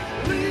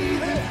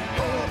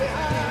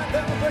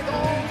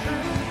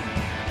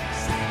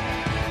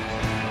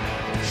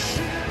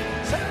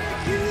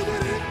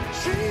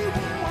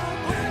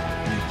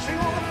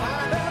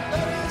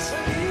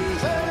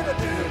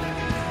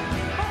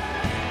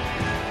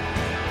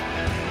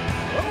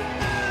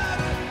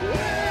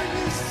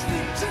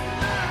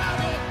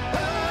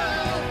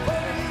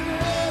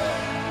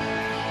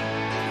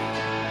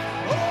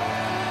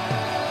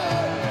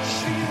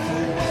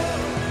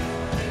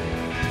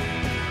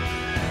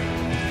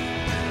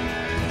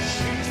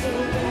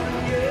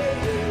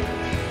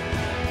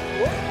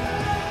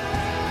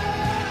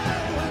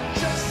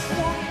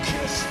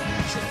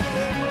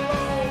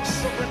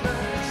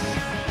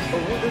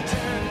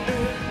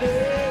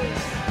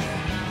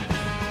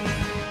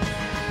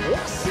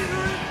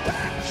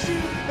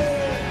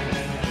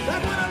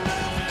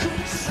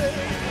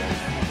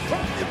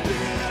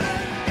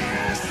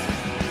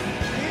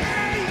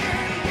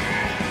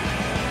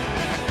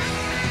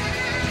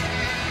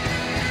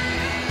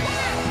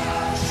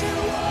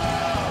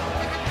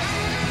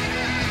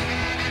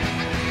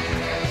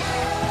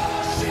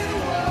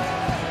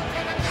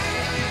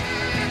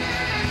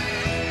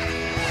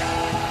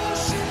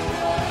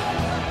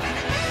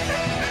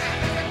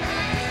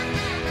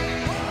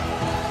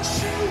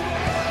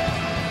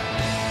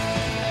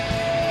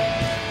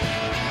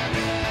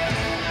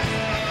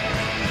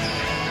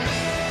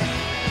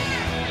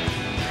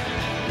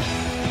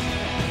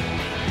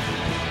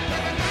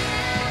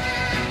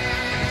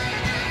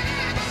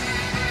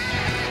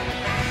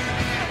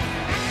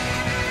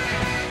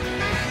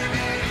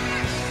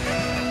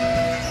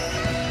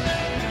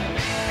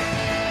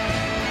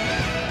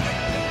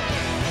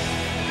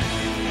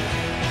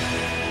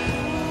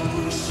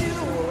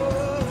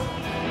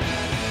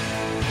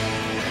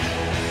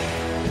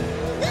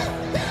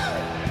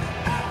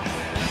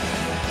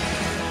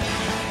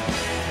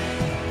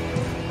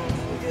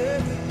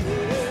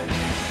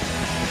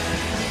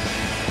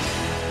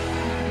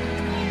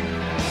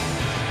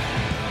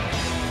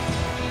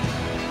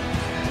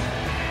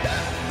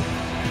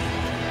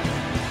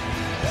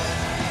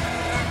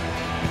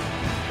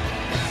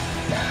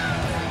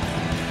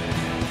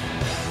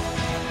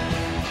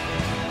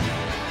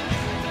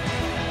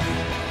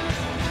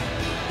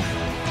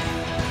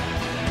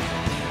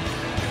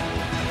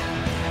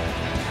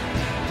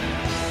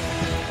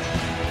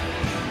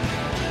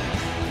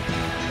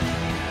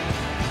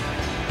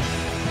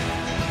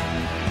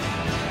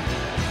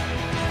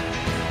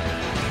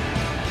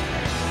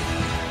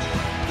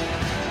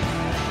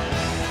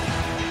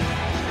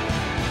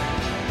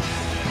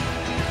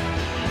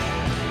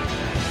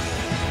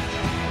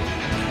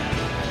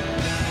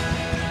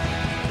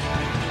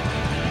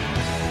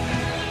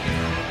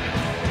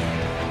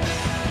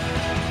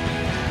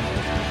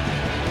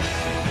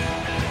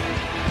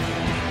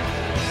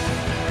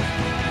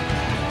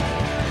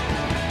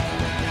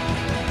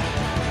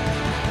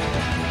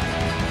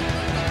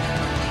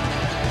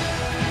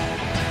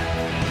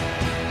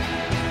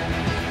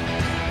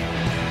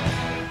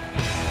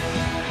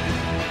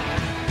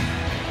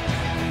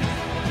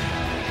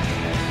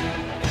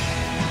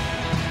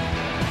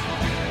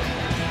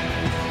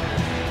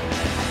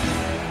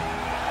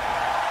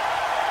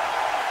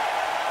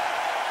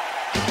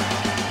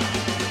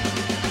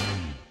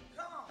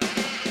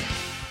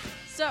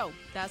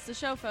 That's the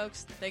show,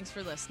 folks. Thanks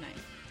for listening.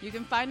 You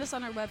can find us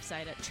on our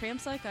website at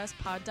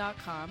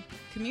trampslikeUsPod.com,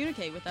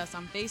 communicate with us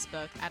on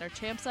Facebook at our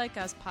Tramps Like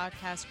Us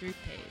podcast group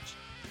page.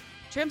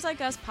 Tramps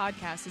Like Us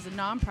podcast is a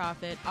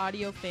non-profit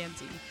audio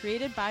fanzine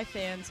created by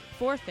fans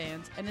for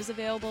fans and is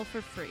available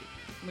for free.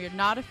 We are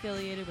not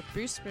affiliated with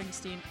Bruce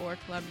Springsteen or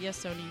Columbia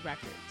Sony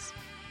Records.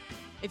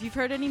 If you've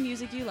heard any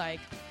music you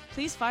like,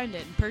 please find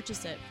it and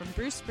purchase it from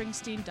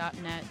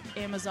brucespringsteen.net,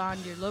 Amazon,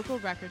 your local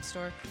record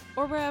store,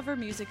 or wherever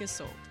music is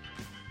sold.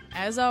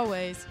 As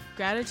always,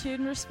 gratitude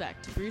and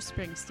respect to Bruce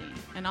Springsteen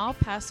and all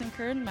past and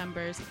current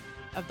members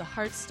of the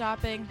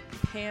heart-stopping,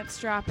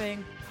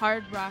 pants-dropping,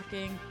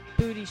 hard-rocking,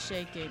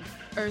 booty-shaking,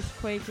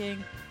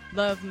 earthquaking,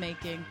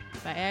 love-making,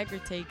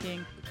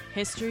 Viagra-taking,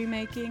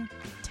 history-making,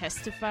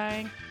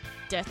 testifying,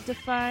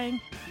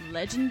 death-defying,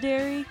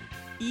 legendary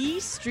E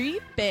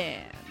Street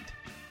Band.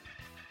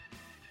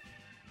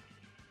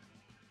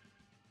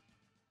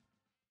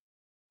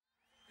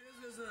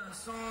 This is a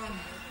song.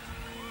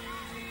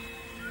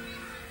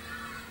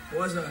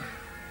 Was an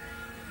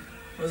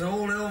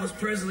old Elvis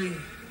Presley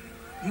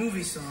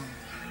movie song.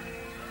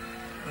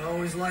 I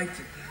always liked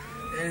it,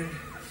 and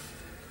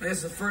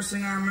that's the first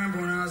thing I remember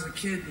when I was a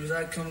kid. Was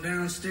I'd come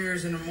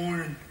downstairs in the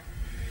morning,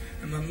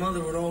 and my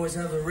mother would always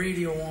have the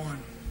radio on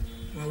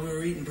while we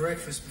were eating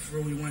breakfast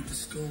before we went to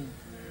school.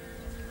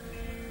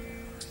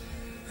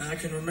 And I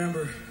can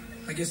remember,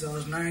 I guess I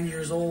was 9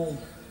 years old,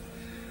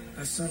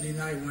 that Sunday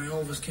night when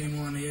Elvis came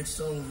on the Ed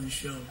Sullivan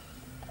Show.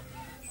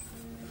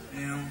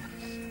 You know?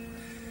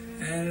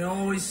 And it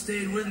always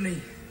stayed with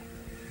me.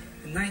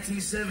 In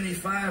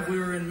 1975, we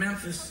were in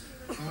Memphis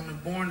on the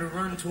Born to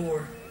Run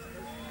tour.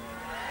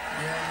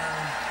 And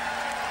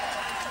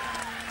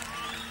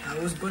I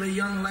was but a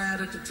young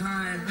lad at the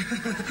time.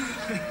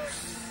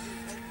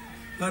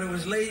 But it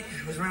was late.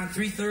 It was around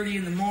 3:30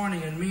 in the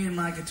morning, and me and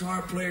my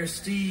guitar player,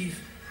 Steve,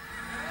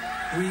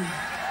 we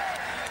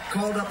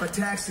called up a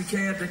taxi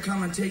cab to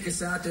come and take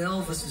us out to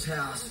Elvis's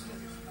house.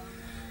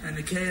 And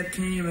the cab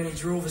came, and he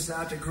drove us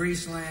out to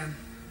Graceland.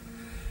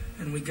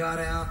 And we got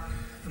out.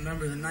 I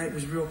remember the night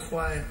was real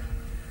quiet.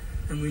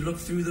 And we looked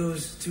through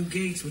those two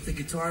gates with the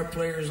guitar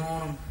players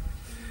on them.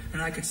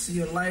 And I could see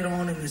a light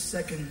on in the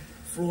second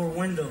floor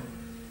window.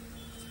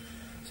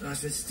 So I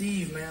said,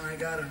 Steve, man, I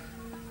gotta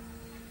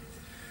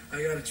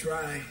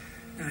try.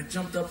 And I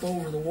jumped up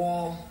over the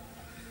wall.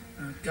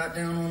 I got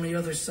down on the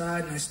other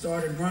side, and I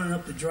started running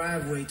up the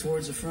driveway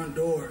towards the front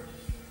door.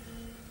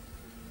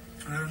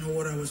 I don't know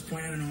what I was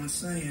planning on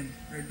saying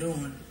or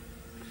doing.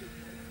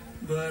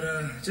 But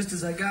just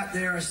as I got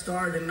there, I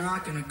started to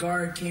knock, and a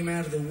guard came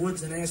out of the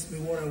woods and asked me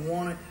what I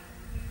wanted.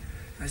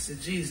 I said,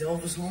 geez,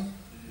 Elvis home?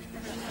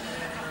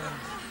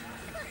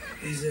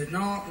 He said,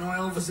 no,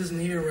 Elvis isn't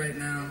here right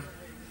now.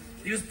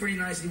 He was pretty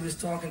nice. He was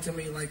talking to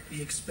me like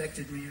he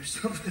expected me or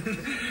something.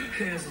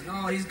 He said,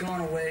 no, he's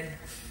gone away.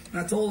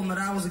 And I told him that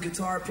I was a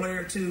guitar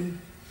player, too,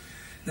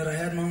 that I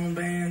had my own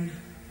band,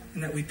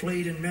 and that we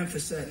played in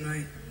Memphis that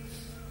night.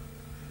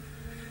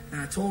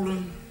 And I told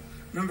him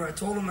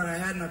that I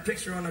had my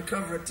picture on the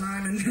cover of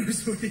Time and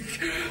Newsweek.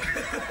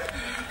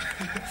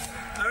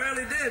 I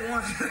really did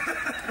once.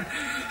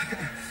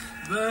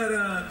 But,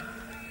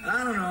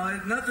 I don't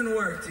know, nothing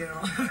worked, you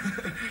know.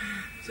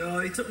 So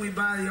he took me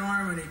by the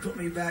arm and he put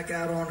me back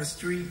out on the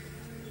street.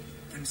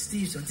 And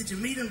Steve said, did you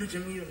meet him?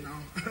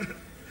 No.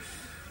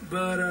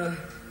 But,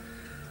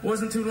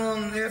 wasn't too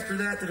long after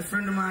that a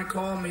friend of mine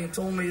called me and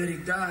told me that he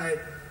died.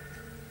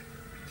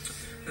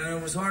 And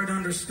it was hard to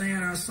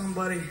understand how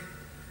somebody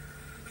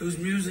whose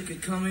music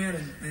had come in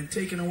and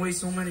taken away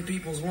so many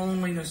people's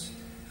loneliness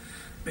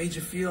made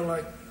you feel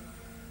like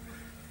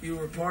you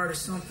were part of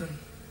something.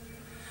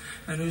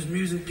 And whose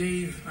music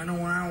I know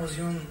when I was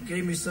young,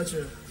 gave me such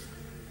a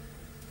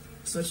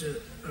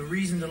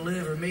reason to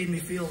live, or made me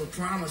feel the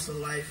promise of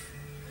life,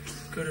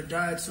 could have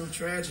died so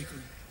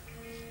tragically.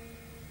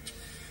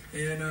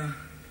 And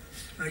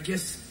I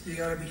guess you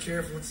gotta be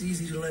careful. It's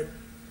easy to let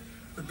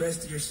the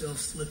best of yourself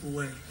slip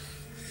away.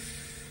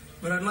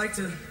 But I'd like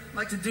to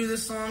do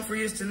this song for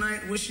you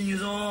tonight, wishing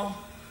you all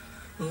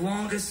the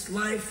longest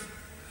life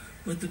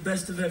with the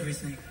best of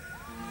everything.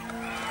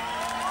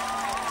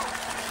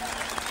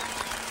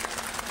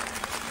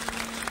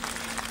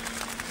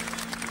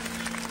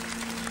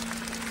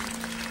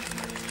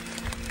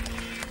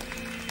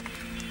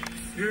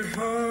 Your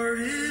heart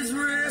is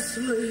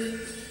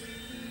restless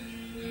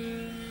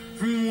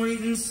from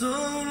waiting so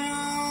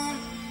long.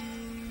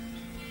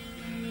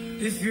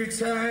 If you're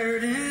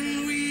tired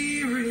and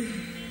weary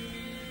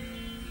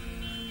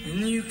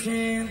and you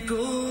can't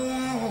go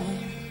on,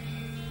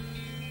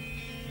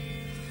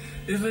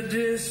 if a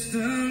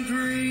distant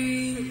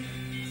dream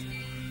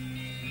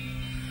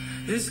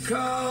is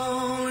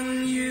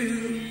calling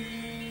you,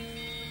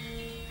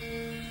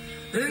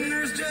 then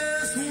there's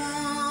just one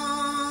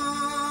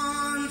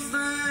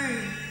thing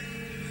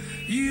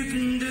you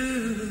can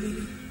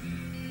do.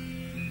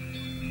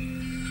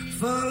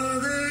 Follow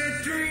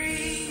that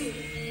dream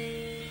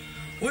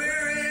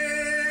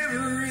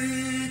wherever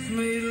it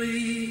may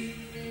lead.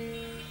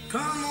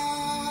 Come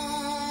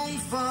on,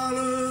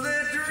 follow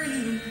that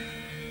dream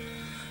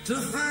to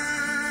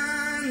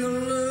find the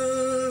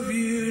love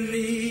you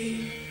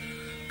need.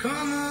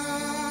 Come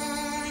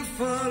on,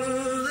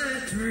 follow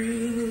that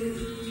dream.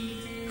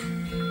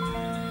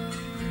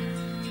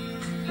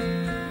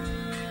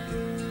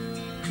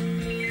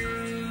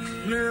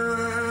 Now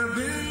I've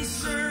been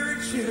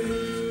searching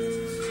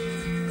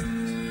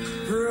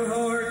for a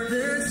heart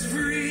that's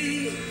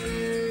free,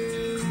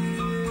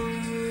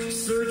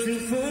 searching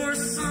for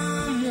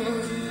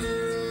someone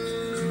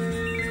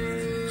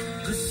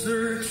to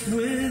search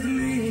with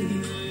me.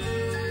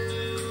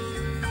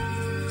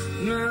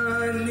 Now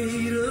I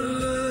need a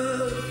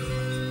love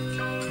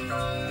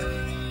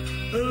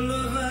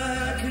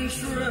I can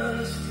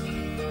trust.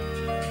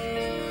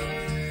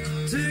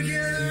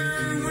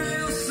 Together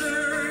we'll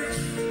search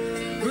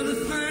for the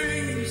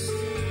things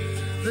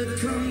that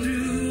come to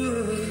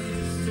us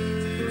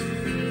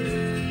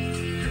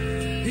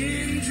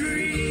in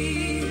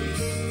dreams,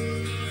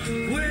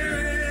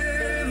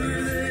 wherever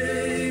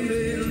they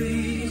may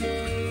lead.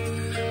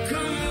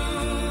 Come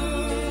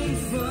on,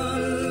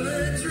 follow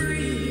that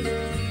dream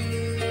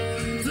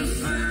to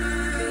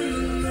find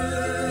the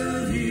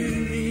love you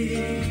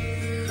need.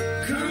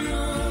 Come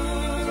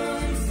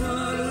on,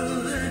 follow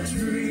that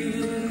dream.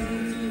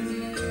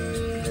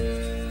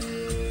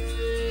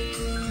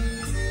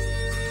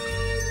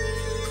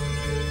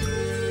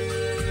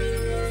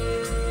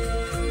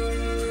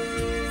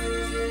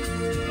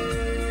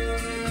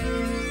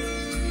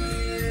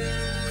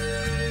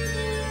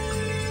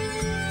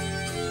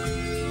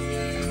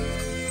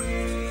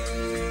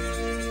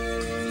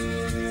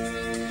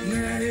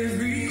 Not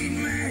every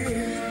man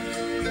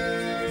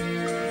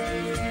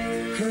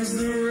has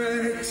the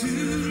right to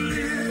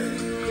live,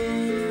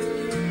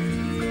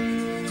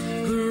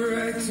 the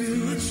right to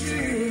a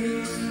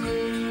chance,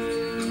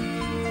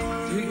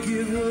 to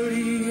give what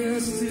he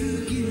has to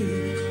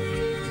give,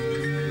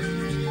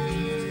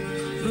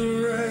 the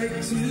right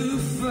to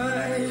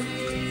fight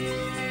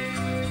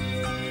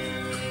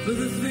for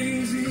the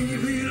things he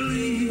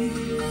believes,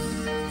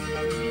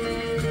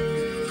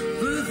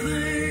 for the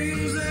things